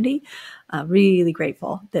community. Really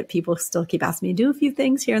grateful that people still keep asking me to do a few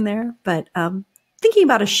things here and there, but thinking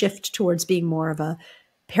about a shift towards being more of a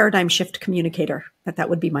paradigm shift communicator, that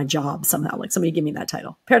would be my job somehow. Like somebody give me that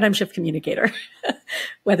title, paradigm shift communicator,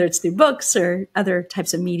 whether it's through books or other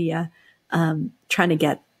types of media, trying to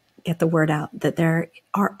get the word out that there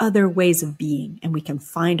are other ways of being, and we can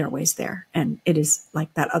find our ways there. And it is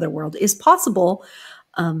like that other world is possible.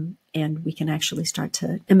 And we can actually start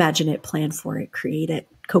to imagine it, plan for it, create it,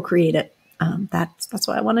 co-create it. That's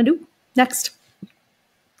what I want to do next.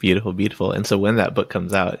 Beautiful, beautiful. And so when that book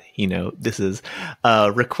comes out, this is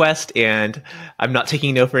a request, and I'm not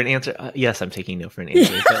taking no for an answer. Yes, I'm taking no for an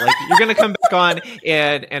answer. But you're going to come back on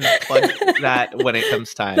and plug that when it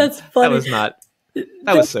comes time. That's funny.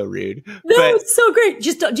 That was so rude. No, it's so great.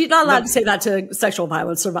 You're not allowed to say that to sexual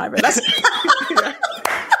violence survivors.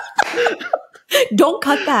 Don't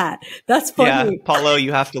cut that. That's funny. Yeah, Paulo,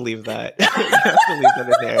 you have to leave that. You have to leave that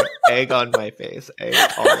in there. Egg on my face. Egg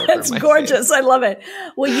all over That's my gorgeous. face. I love it.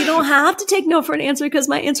 Well, you don't have to take no for an answer because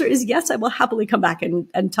my answer is yes. I will happily come back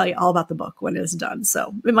and tell you all about the book when it's done.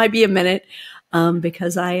 So it might be a minute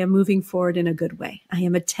because I am moving forward in a good way. I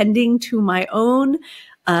am attending to my own,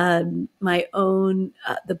 the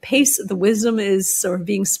pace, the wisdom is sort of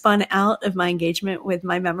being spun out of my engagement with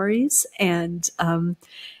my memories and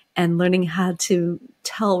learning how to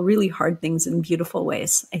tell really hard things in beautiful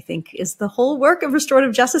ways, I think, is the whole work of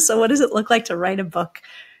restorative justice. So what does it look like to write a book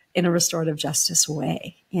in a restorative justice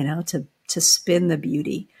way, to spin the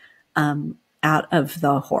beauty out of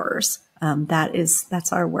the horrors?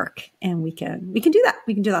 That's our work. And we can do that.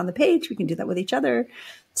 We can do that on the page. We can do that with each other.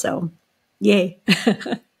 So yay.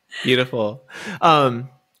 Beautiful.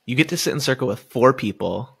 You get to sit in circle with 4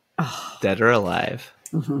 people, dead or alive.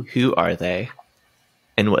 Mm-hmm. Who are they?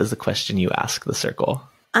 And what is the question you ask the circle?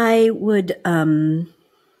 I would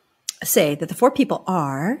say that the 4 people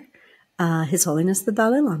are His Holiness the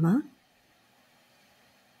Dalai Lama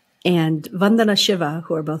and Vandana Shiva,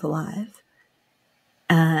 who are both alive,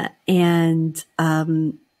 and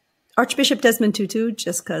Archbishop Desmond Tutu,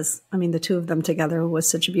 just because, the 2 of them together was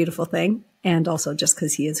such a beautiful thing, and also just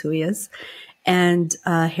because he is who he is, and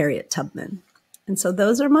Harriet Tubman. And so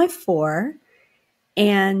those are my 4.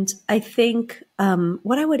 And I think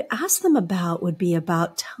what I would ask them about would be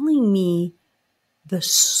about telling me the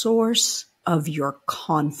source of your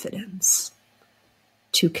confidence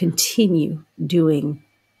to continue doing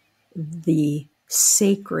the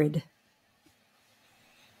sacred,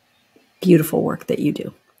 beautiful work that you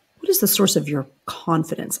do. What is the source of your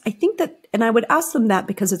confidence? I think that, and I would ask them that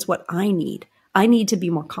because it's what I need. I need to be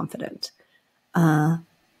more confident. I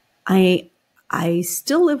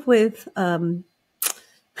still live with,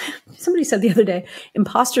 somebody said the other day,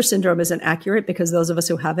 imposter syndrome isn't accurate because those of us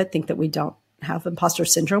who have it think that we don't have imposter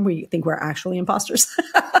syndrome. We think we're actually imposters.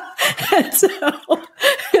 And so,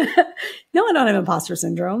 no, I don't have imposter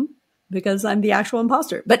syndrome because I'm the actual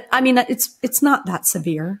imposter. But it's not that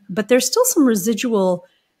severe, but there's still some residual,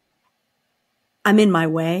 I'm in my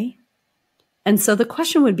way. And so the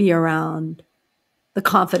question would be around the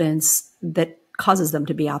confidence that causes them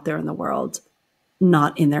to be out there in the world,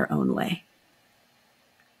 not in their own way.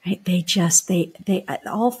 Right? They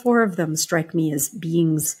all 4 of them strike me as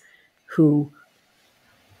beings who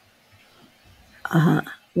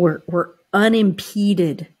were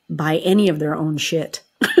unimpeded by any of their own shit,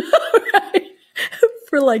 right?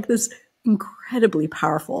 For like this incredibly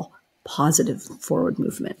powerful, positive forward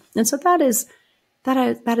movement. And so that is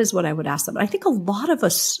what I would ask them. I think a lot of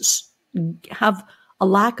us have a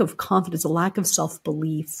lack of confidence, a lack of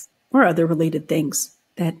self-belief, or other related things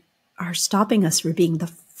that are stopping us from being the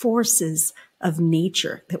forces of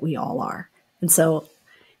nature that we all are. And so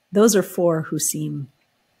those are 4 who seem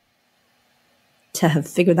to have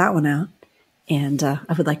figured that one out. And I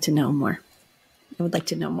would like to know more. I would like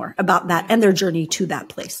to know more about that and their journey to that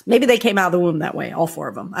place. Maybe they came out of the womb that way, all 4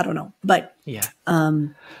 of them. I don't know. But yeah,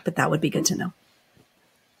 but that would be good to know.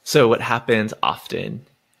 So what happens often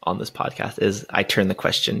on this podcast is I turn the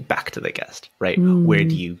question back to the guest, right? Where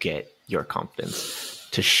do you get your confidence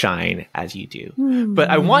to shine as you do? But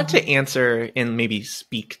I want to answer and maybe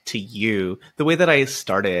speak to you the way that I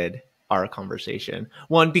started our conversation.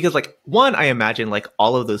 Because I imagine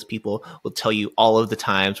all of those people will tell you all of the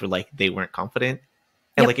times where they weren't confident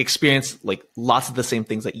and experience lots of the same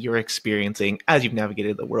things that you're experiencing as you've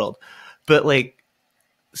navigated the world. But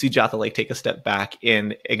Sujatha, take a step back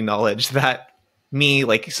and acknowledge that me,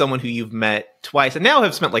 someone who you've met twice and now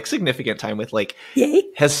have spent significant time with, Yay.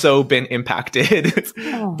 has so been impacted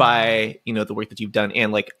by, the work that you've done.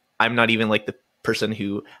 And I'm not even the person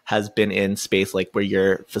who has been in space where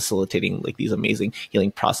you're facilitating these amazing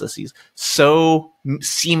healing processes so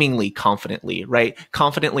seemingly confidently, right?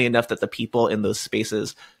 Confidently enough that the people in those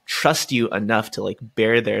spaces trust you enough to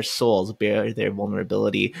bare their souls, bare their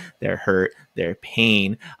vulnerability, their hurt, their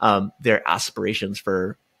pain, their aspirations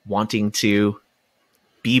for wanting to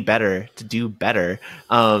be better, to do better.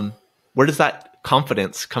 Where does that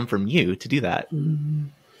confidence come from you to do that?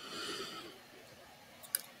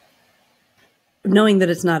 Knowing that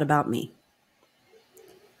it's not about me.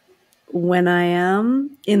 When I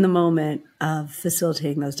am in the moment of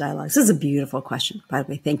facilitating those dialogues, this is a beautiful question, by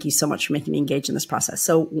the way. Thank you so much for making me engage in this process.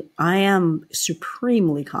 So I am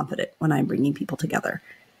supremely confident when I'm bringing people together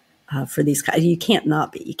for these kinds. You can't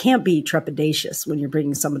not be. You can't be trepidatious when you're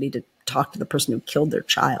bringing somebody to talk to the person who killed their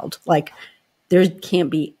child. There can't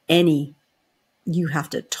be any. You have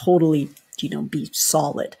to totally, be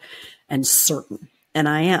solid and certain And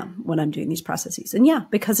I am when I'm doing these processes. And yeah,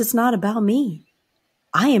 because it's not about me.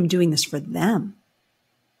 I am doing this for them.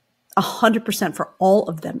 100% for all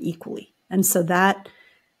of them equally. And so that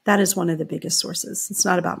is one of the biggest sources. It's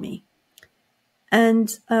not about me.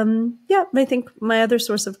 And yeah, I think my other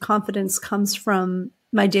source of confidence comes from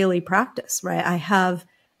my daily practice, right? I have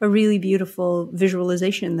a really beautiful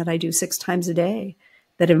visualization that I do 6 times a day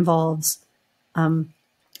that involves an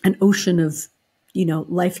ocean of,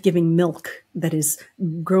 life-giving milk that is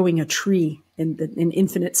growing a tree in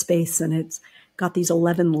infinite space. And it's got these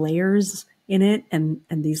 11 layers in it and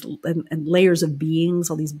these and layers of beings,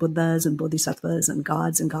 all these Buddhas and Bodhisattvas and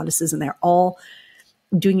gods and goddesses. And they're all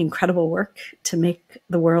doing incredible work to make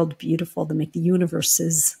the world beautiful, to make the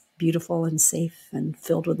universes beautiful and safe and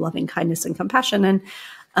filled with loving kindness and compassion.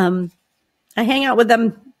 And I hang out with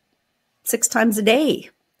them 6 times a day.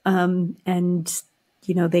 And,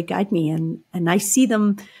 they guide me and I see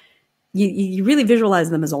them. You really visualize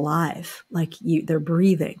them as alive, like they're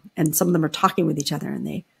breathing, and some of them are talking with each other,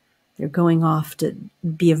 and they're going off to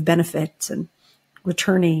be of benefit and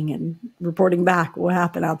returning and reporting back what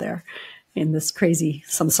happened out there in this crazy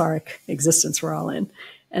samsaric existence we're all in.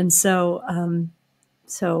 And so,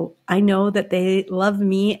 so I know that they love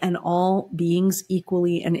me and all beings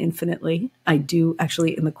equally and infinitely. I do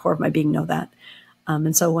actually, in the core of my being, know that.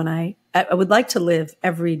 And so when I would like to live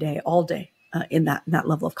every day, all day, in that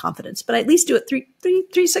level of confidence, but I at least do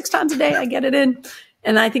it 6 times a day. I get it in.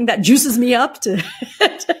 And I think that juices me up to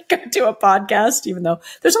go do a podcast, even though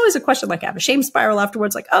there's always a question, like I have a shame spiral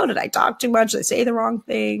afterwards. Like, oh, did I talk too much? Did I say the wrong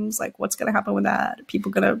things? Like, what's going to happen with that? Are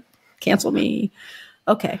people going to cancel me?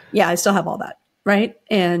 Okay. Yeah, I still have all that. Right.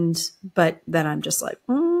 But then I'm just like,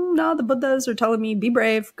 no, the Buddhas are telling me, be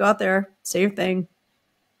brave, go out there, say your thing,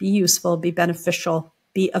 be useful, be beneficial,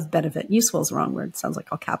 be of benefit. Useful is the wrong word. It sounds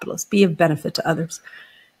like all capitalists. Be of benefit to others.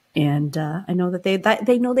 And I know that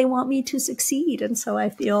they know they want me to succeed. And so I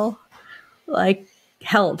feel like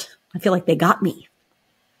held. I feel like they got me.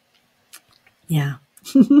 Yeah.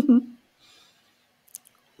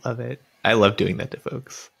 Love it. I love doing that to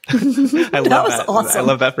folks. I love that. Awesome. I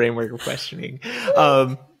love that framework of questioning.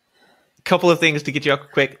 Couple of things to get you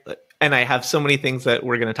out quick. And I have so many things that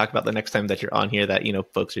we're going to talk about the next time that you're on here that,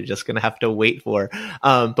 folks are just going to have to wait for.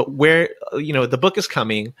 But where, the book is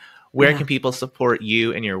coming. Where can people support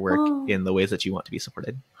you and your work in the ways that you want to be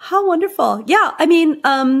supported? How wonderful. Yeah. I mean,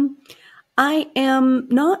 I am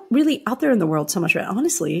not really out there in the world so much, right?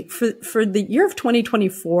 Honestly, for the year of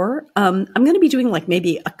 2024, I'm going to be doing like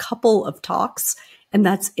maybe a couple of talks, and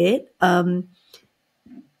that's it.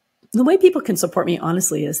 The way people can support me,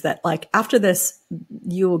 honestly, is that like after this,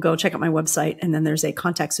 you will go check out my website, and then there's a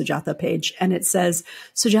Contact Sujatha page, and it says,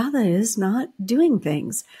 Sujatha is not doing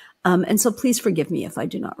things. And so please forgive me if I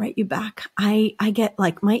do not write you back. I get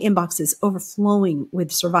like my inbox is overflowing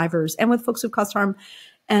with survivors and with folks who've caused harm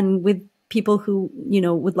and with people who,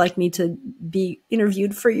 would like me to be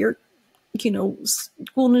interviewed for your,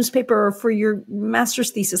 school newspaper or for your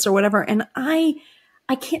master's thesis or whatever. And I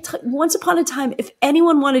can't once upon a time, if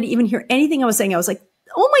anyone wanted to even hear anything I was saying, I was like,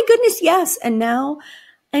 oh my goodness, yes. And now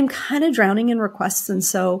I'm kind of drowning in requests. And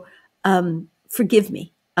so, forgive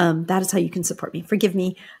me. That is how you can support me. Forgive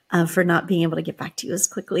me for not being able to get back to you as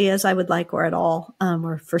quickly as I would like or at all,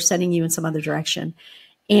 or for sending you in some other direction.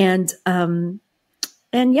 And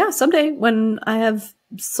yeah, someday when I have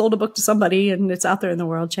sold a book to somebody and it's out there in the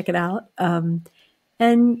world, check it out. And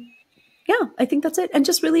yeah, I think that's it. And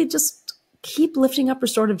just really just keep lifting up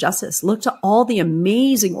restorative justice. Look to all the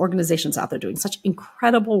amazing organizations out there doing such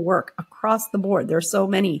incredible work across the board. There are so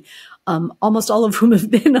many, almost all of whom have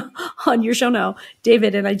been on your show now,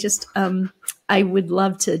 David. And I just, I would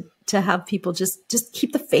love to have people just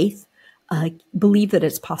keep the faith, believe that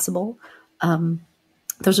it's possible.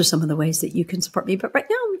 Those are some of the ways that you can support me. But right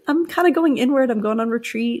now I'm kind of going inward. I'm going on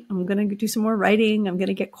retreat. I'm going to do some more writing. I'm going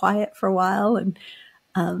to get quiet for a while and,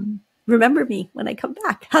 remember me when I come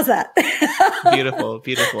back. How's that? Beautiful,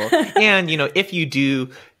 beautiful. And, if you do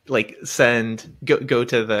like go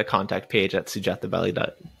to the contact page at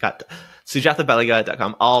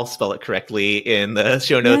sujathabaliga.com. I'll spell it correctly in the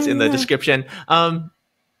show notes in the description.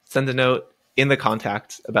 Send a note in the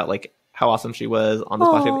contact about like how awesome she was on this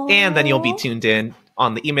podcast. And then you'll be tuned in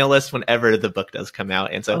on the email list whenever the book does come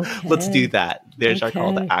out. And so let's do that. There's our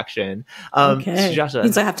call to action. Sujatha,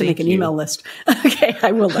 means I have to make an email list. Okay,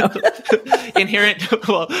 I will know. Inherent.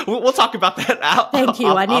 Well, we'll talk about that out. Thank you.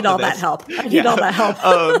 I need all that help. I need all that help.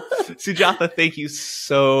 Sujatha, thank you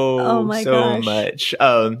so much.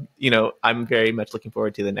 I'm very much looking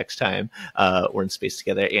forward to the next time we're in space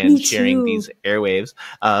together and sharing these airwaves.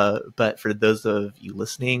 But for those of you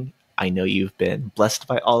listening, I know you've been blessed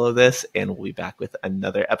by all of this, and we'll be back with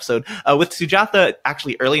another episode with Sujatha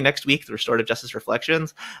actually early next week, the Restorative Justice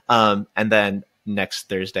Reflections, and then next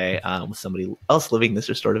Thursday with somebody else living this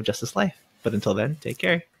restorative justice life. But until then, take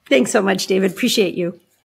care. Thanks so much, David. Appreciate you.